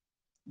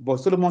 But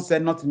Solomon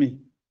said, not me.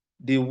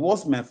 The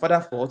wars my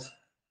father fought,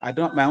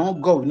 my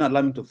own God will not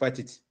allow me to fight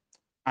it.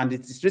 And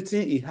it is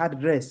written he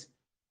had rest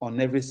on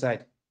every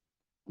side.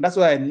 That's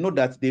why I know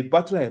that the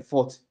battle I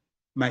fought,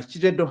 my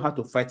children don't have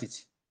to fight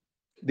it.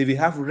 They will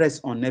have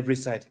rest on every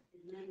side.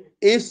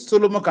 If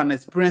Solomon can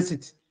experience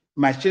it,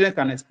 my children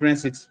can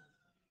experience it.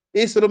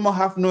 If Solomon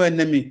have no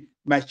enemy,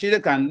 my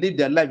children can live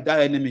their life without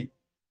enemy.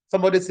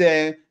 Somebody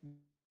say,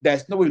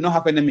 there's no way we don't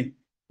have enemy.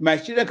 My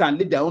children can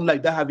live their own life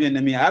without having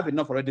enemy. I have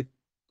enough already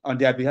on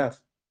their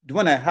behalf. The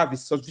one I have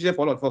is sufficient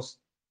for all of us.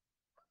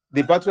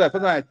 The battle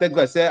I thank God,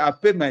 I say, I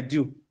paid my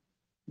due.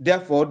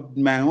 Therefore,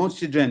 my own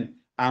children,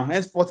 and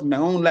henceforth my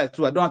own life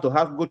too, I don't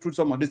have to go through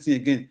some of this thing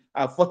again.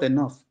 I've fought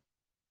enough.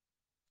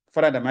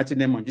 Father, in the mighty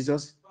name of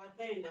Jesus,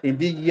 in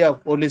this year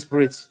of Holy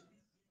Spirit,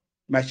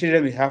 my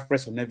children will have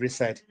rest on every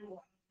side.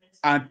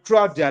 And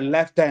throughout their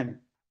lifetime,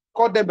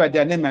 call them by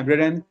their name, my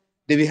brethren,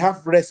 they will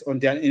have rest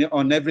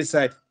on every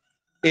side.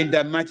 In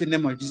the mighty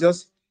name of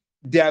Jesus,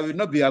 there will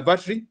not be a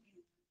battery,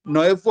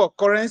 nor evil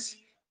occurrence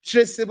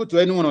traceable to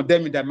any one of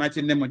them in the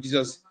mighty name of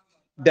Jesus.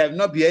 There will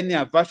not be any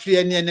adversary,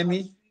 any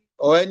enemy,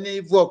 or any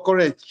evil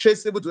occurrence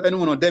traceable to any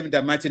one of them in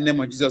the mighty name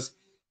of Jesus.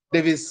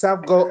 They will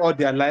serve God all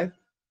their life.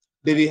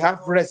 They will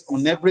have rest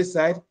on every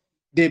side.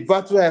 The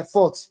battle I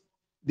fought,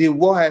 the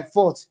war I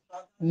fought,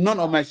 none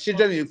of my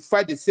children will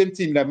fight the same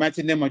thing in the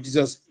mighty name of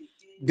Jesus.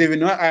 They will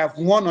know I have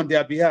won on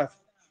their behalf.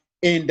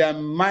 In the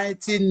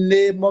mighty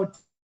name of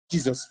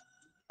Jesus,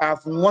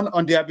 I've won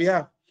on their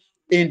behalf.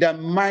 In the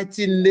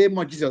mighty name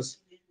of Jesus.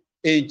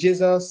 In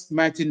Jesus'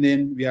 mighty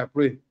name, we are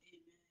praying.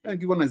 Let me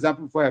give one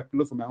example before I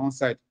close from my own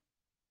side.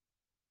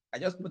 I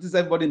just noticed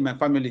everybody in my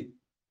family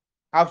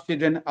have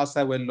children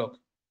outside wedlock.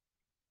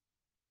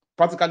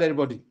 Practically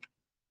everybody.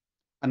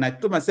 And I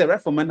told myself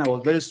right from when I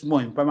was very small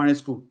in primary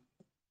school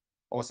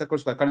or secondary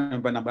school, I can't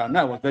remember now, but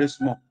now I was very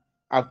small.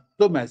 I've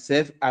told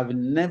myself I will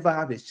never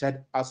have a child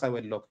outside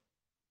wedlock.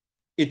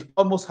 It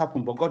almost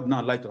happened, but God did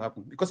not allow it to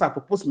happen. Because I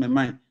proposed in my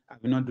mind, I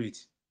will not do it.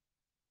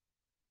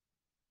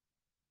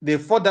 They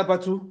fought that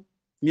battle,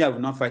 me, I will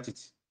not fight it.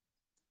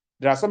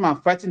 There are some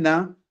I'm fighting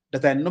now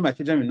that I know my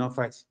children will not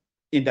fight.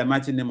 In the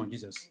mighty name of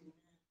Jesus.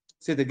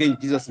 Say it again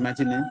in Jesus'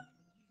 mighty name.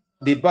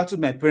 The battle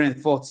my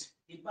parents fought,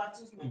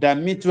 that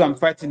me too I'm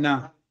fighting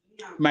now.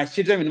 My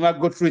children will never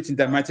go through it in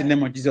the mighty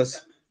name of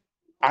Jesus.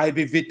 I'll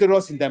be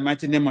victorious in the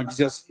mighty name of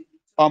Jesus.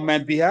 On my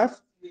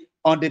behalf,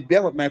 on the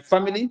behalf of my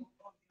family,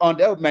 on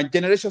the behalf of my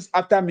generations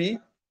after me,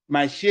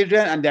 my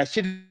children and their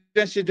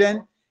children's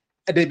children,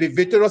 they'll be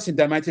victorious in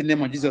the mighty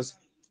name of Jesus.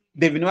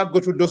 They will never go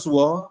through those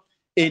wars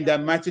in the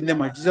mighty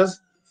name of Jesus.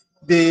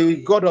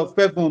 The God of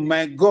heaven,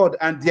 my God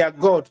and their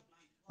God,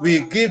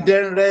 will give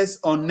them rest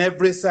on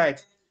every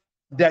side.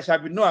 There shall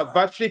be no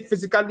adversary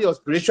physically or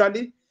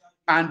spiritually,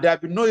 and there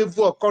will be no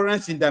evil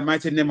occurrence in the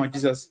mighty name of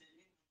Jesus.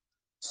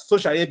 So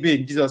shall it be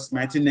in Jesus'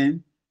 mighty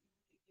name.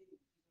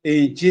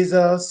 In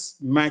Jesus'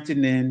 mighty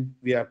name,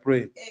 we are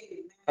praying.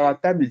 Our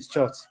time is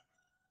short,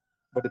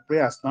 but the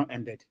prayer has not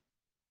ended.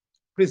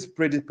 Please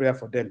pray this prayer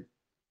for them.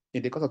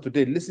 In the course of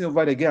today, listen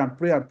over again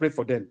and pray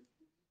for them,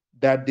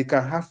 that they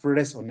can have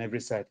rest on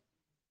every side.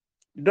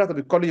 You don't have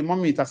to be calling,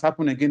 mommy, it has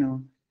happened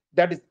again.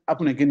 That is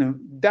happening again.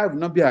 That will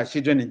not be our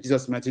children in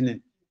Jesus' mighty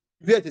name.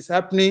 Where it is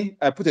happening,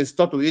 I put a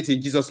stop to it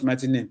in Jesus'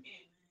 mighty name.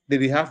 They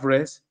will have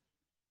rest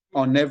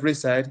on every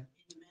side,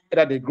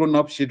 either the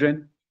grown-up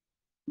children,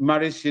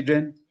 married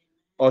children,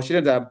 or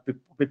children that are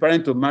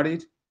preparing to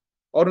marry,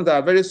 or that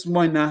are very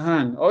small in our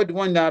hand, or the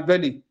one in our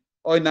belly,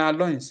 or in our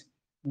loins.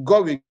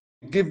 God will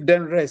give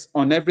them rest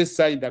on every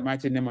side in the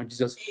mighty name of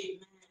Jesus.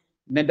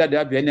 Neither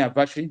there will be any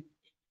adversary,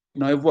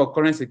 nor evil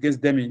occurrence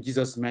against them in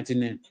Jesus' mighty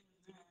name.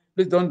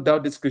 Please don't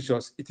doubt the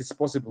scriptures. It is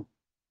possible.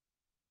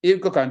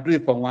 If God can do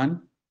it for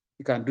one,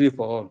 He can do it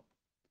for all.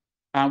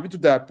 And we to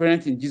the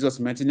parent in Jesus'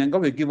 mighty name,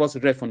 God will give us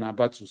rest from our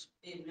battles.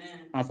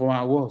 Amen. And from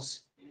our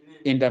wars. Amen.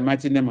 In the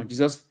mighty name of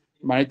Jesus,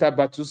 marital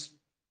battles,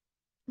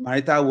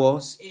 marital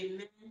wars,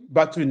 amen.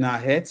 Battle in our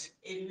head,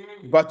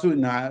 amen. Battle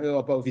in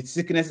our with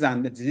sicknesses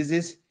and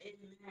diseases.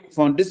 Amen.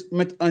 From this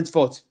moment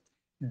henceforth,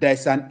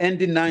 there's an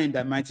ending now in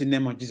the mighty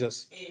name of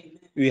Jesus. Amen.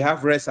 We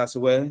have rest as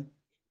well,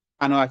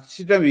 and our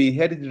children will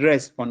inherit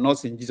rest from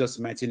us in Jesus'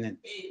 mighty name.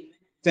 Amen.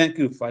 Thank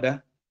you,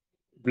 Father.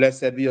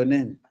 Blessed be your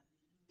name.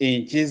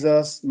 In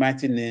Jesus'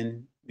 mighty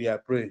name, we are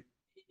praying.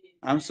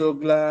 I'm so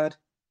glad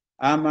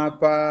I'm a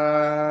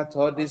part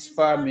of this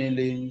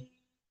family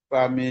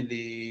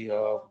of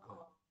God.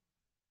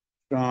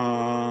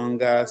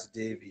 Strong as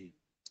David,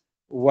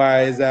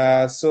 wise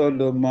as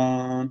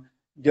Solomon,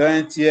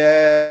 joint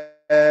here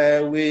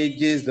with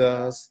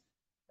Jesus,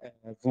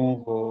 heaven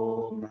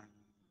home.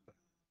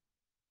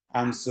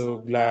 I'm so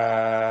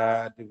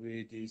glad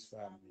with this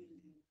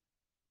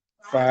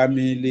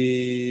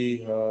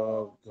family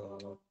of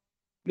God.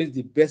 Please,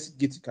 the best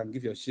gift you can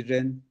give your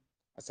children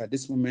as at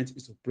this moment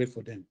is to pray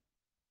for them.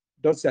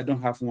 Don't say, I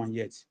don't have one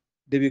yet.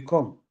 They will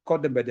come. Call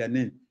them by their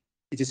name.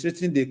 It is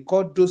written, they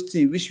called those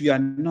things which we are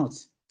not,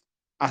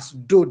 as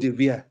though they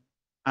were,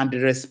 and they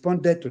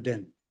responded to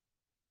them.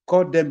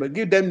 Call them, but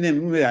give them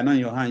name we are not in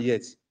your hand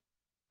yet,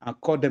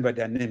 and call them by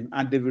their name,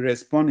 and they will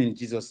respond in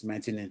Jesus'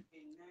 mighty name.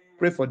 Amen.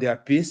 Pray for their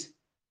peace.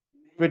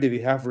 Pray they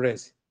will have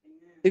rest.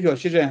 Amen. If your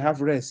children have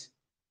rest,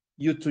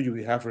 you too, you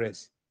will have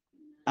rest.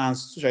 And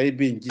so shall it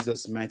be in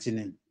Jesus' mighty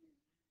name.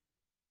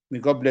 May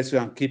God bless you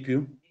and keep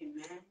you.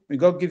 Amen. May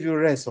God give you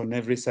rest on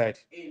every side.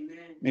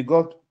 Amen. May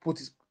God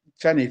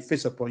shine a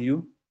face upon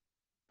you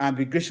and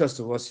be gracious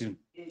towards you.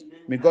 Amen.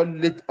 May God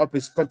lift up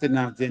his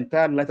countenance, the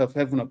entire light of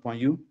heaven upon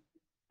you,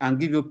 and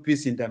give you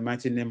peace in the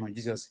mighty name of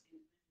Jesus.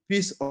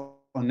 Peace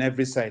on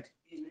every side.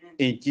 Amen.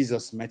 In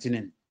Jesus' mighty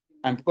name.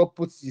 And God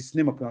puts his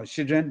name upon your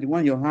children, the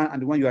one in your hand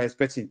and the one you are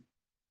expecting.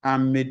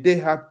 And may they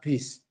have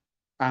peace.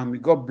 And may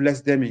God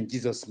bless them in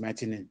Jesus'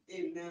 mighty name.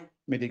 Amen.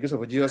 May the grace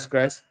of Jesus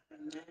Christ,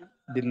 amen,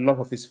 the love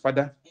of his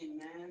Father,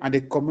 amen, and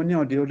the communion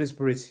of the Holy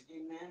Spirit,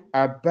 amen,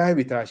 abide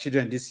with our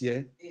children this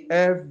year. Amen.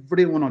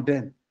 Every one of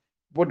them,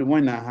 both the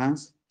one in our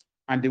hands,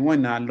 and the one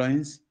in our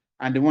loins,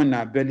 and the one in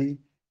our belly,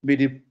 may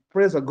the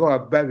praise of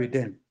God abide with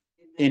them.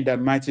 Amen. In the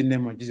mighty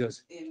name of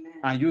Jesus.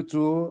 Amen. And you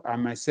too,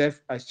 and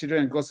myself, as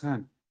children in God's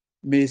hand,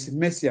 may his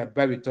mercy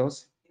abide with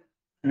us.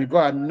 May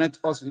God anoint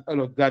us with all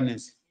of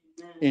gladness.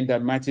 Amen. In the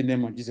mighty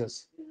name of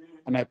Jesus. Amen.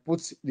 And I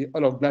put the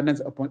all of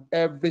gladness upon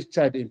every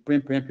child in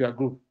Praying Prayer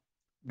Group.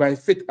 By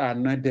faith, I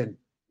anoint them.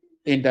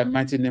 In the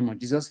mighty name of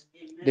Jesus.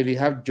 Amen. They will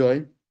have joy,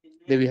 amen,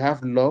 they will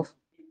have love,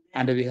 amen,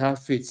 and they will have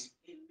faith.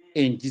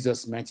 Amen. In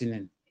Jesus' mighty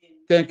name. Amen.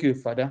 Thank you,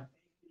 Father.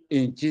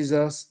 In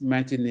Jesus'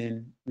 mighty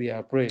name, we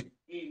are praying.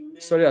 Amen.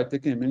 Sorry, I've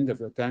taken a minute of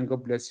your time.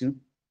 God bless you.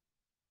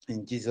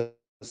 In Jesus'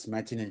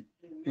 mighty name.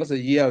 Let's a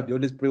year of the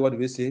Holy Spirit. What do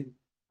we say?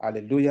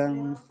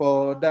 Hallelujah.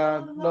 For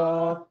the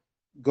Lord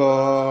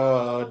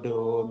God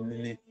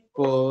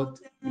omnipotent.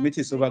 The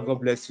meeting is over.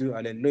 God bless you.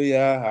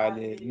 Hallelujah.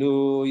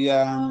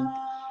 Hallelujah.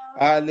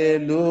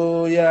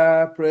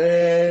 Hallelujah.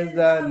 Praise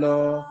the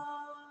Lord.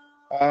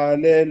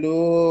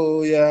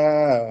 Hallelujah.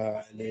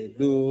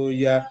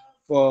 Hallelujah.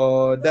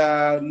 For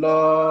the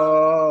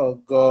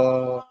Lord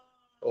God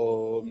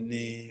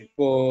omnipotent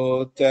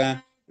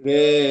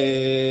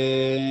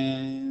reigns.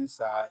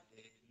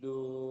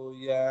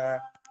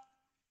 Hallelujah.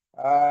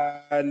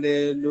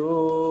 Hallelujah.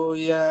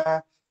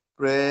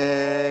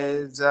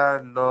 Praise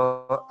the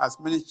Lord. As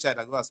many child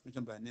that God has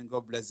mentioned by name,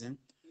 God bless him.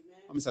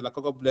 Mr.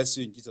 Lako, God bless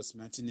you in Jesus'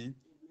 mighty name.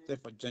 Thank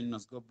you for joining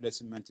us. God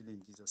bless you mightily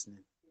in Jesus'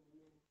 name.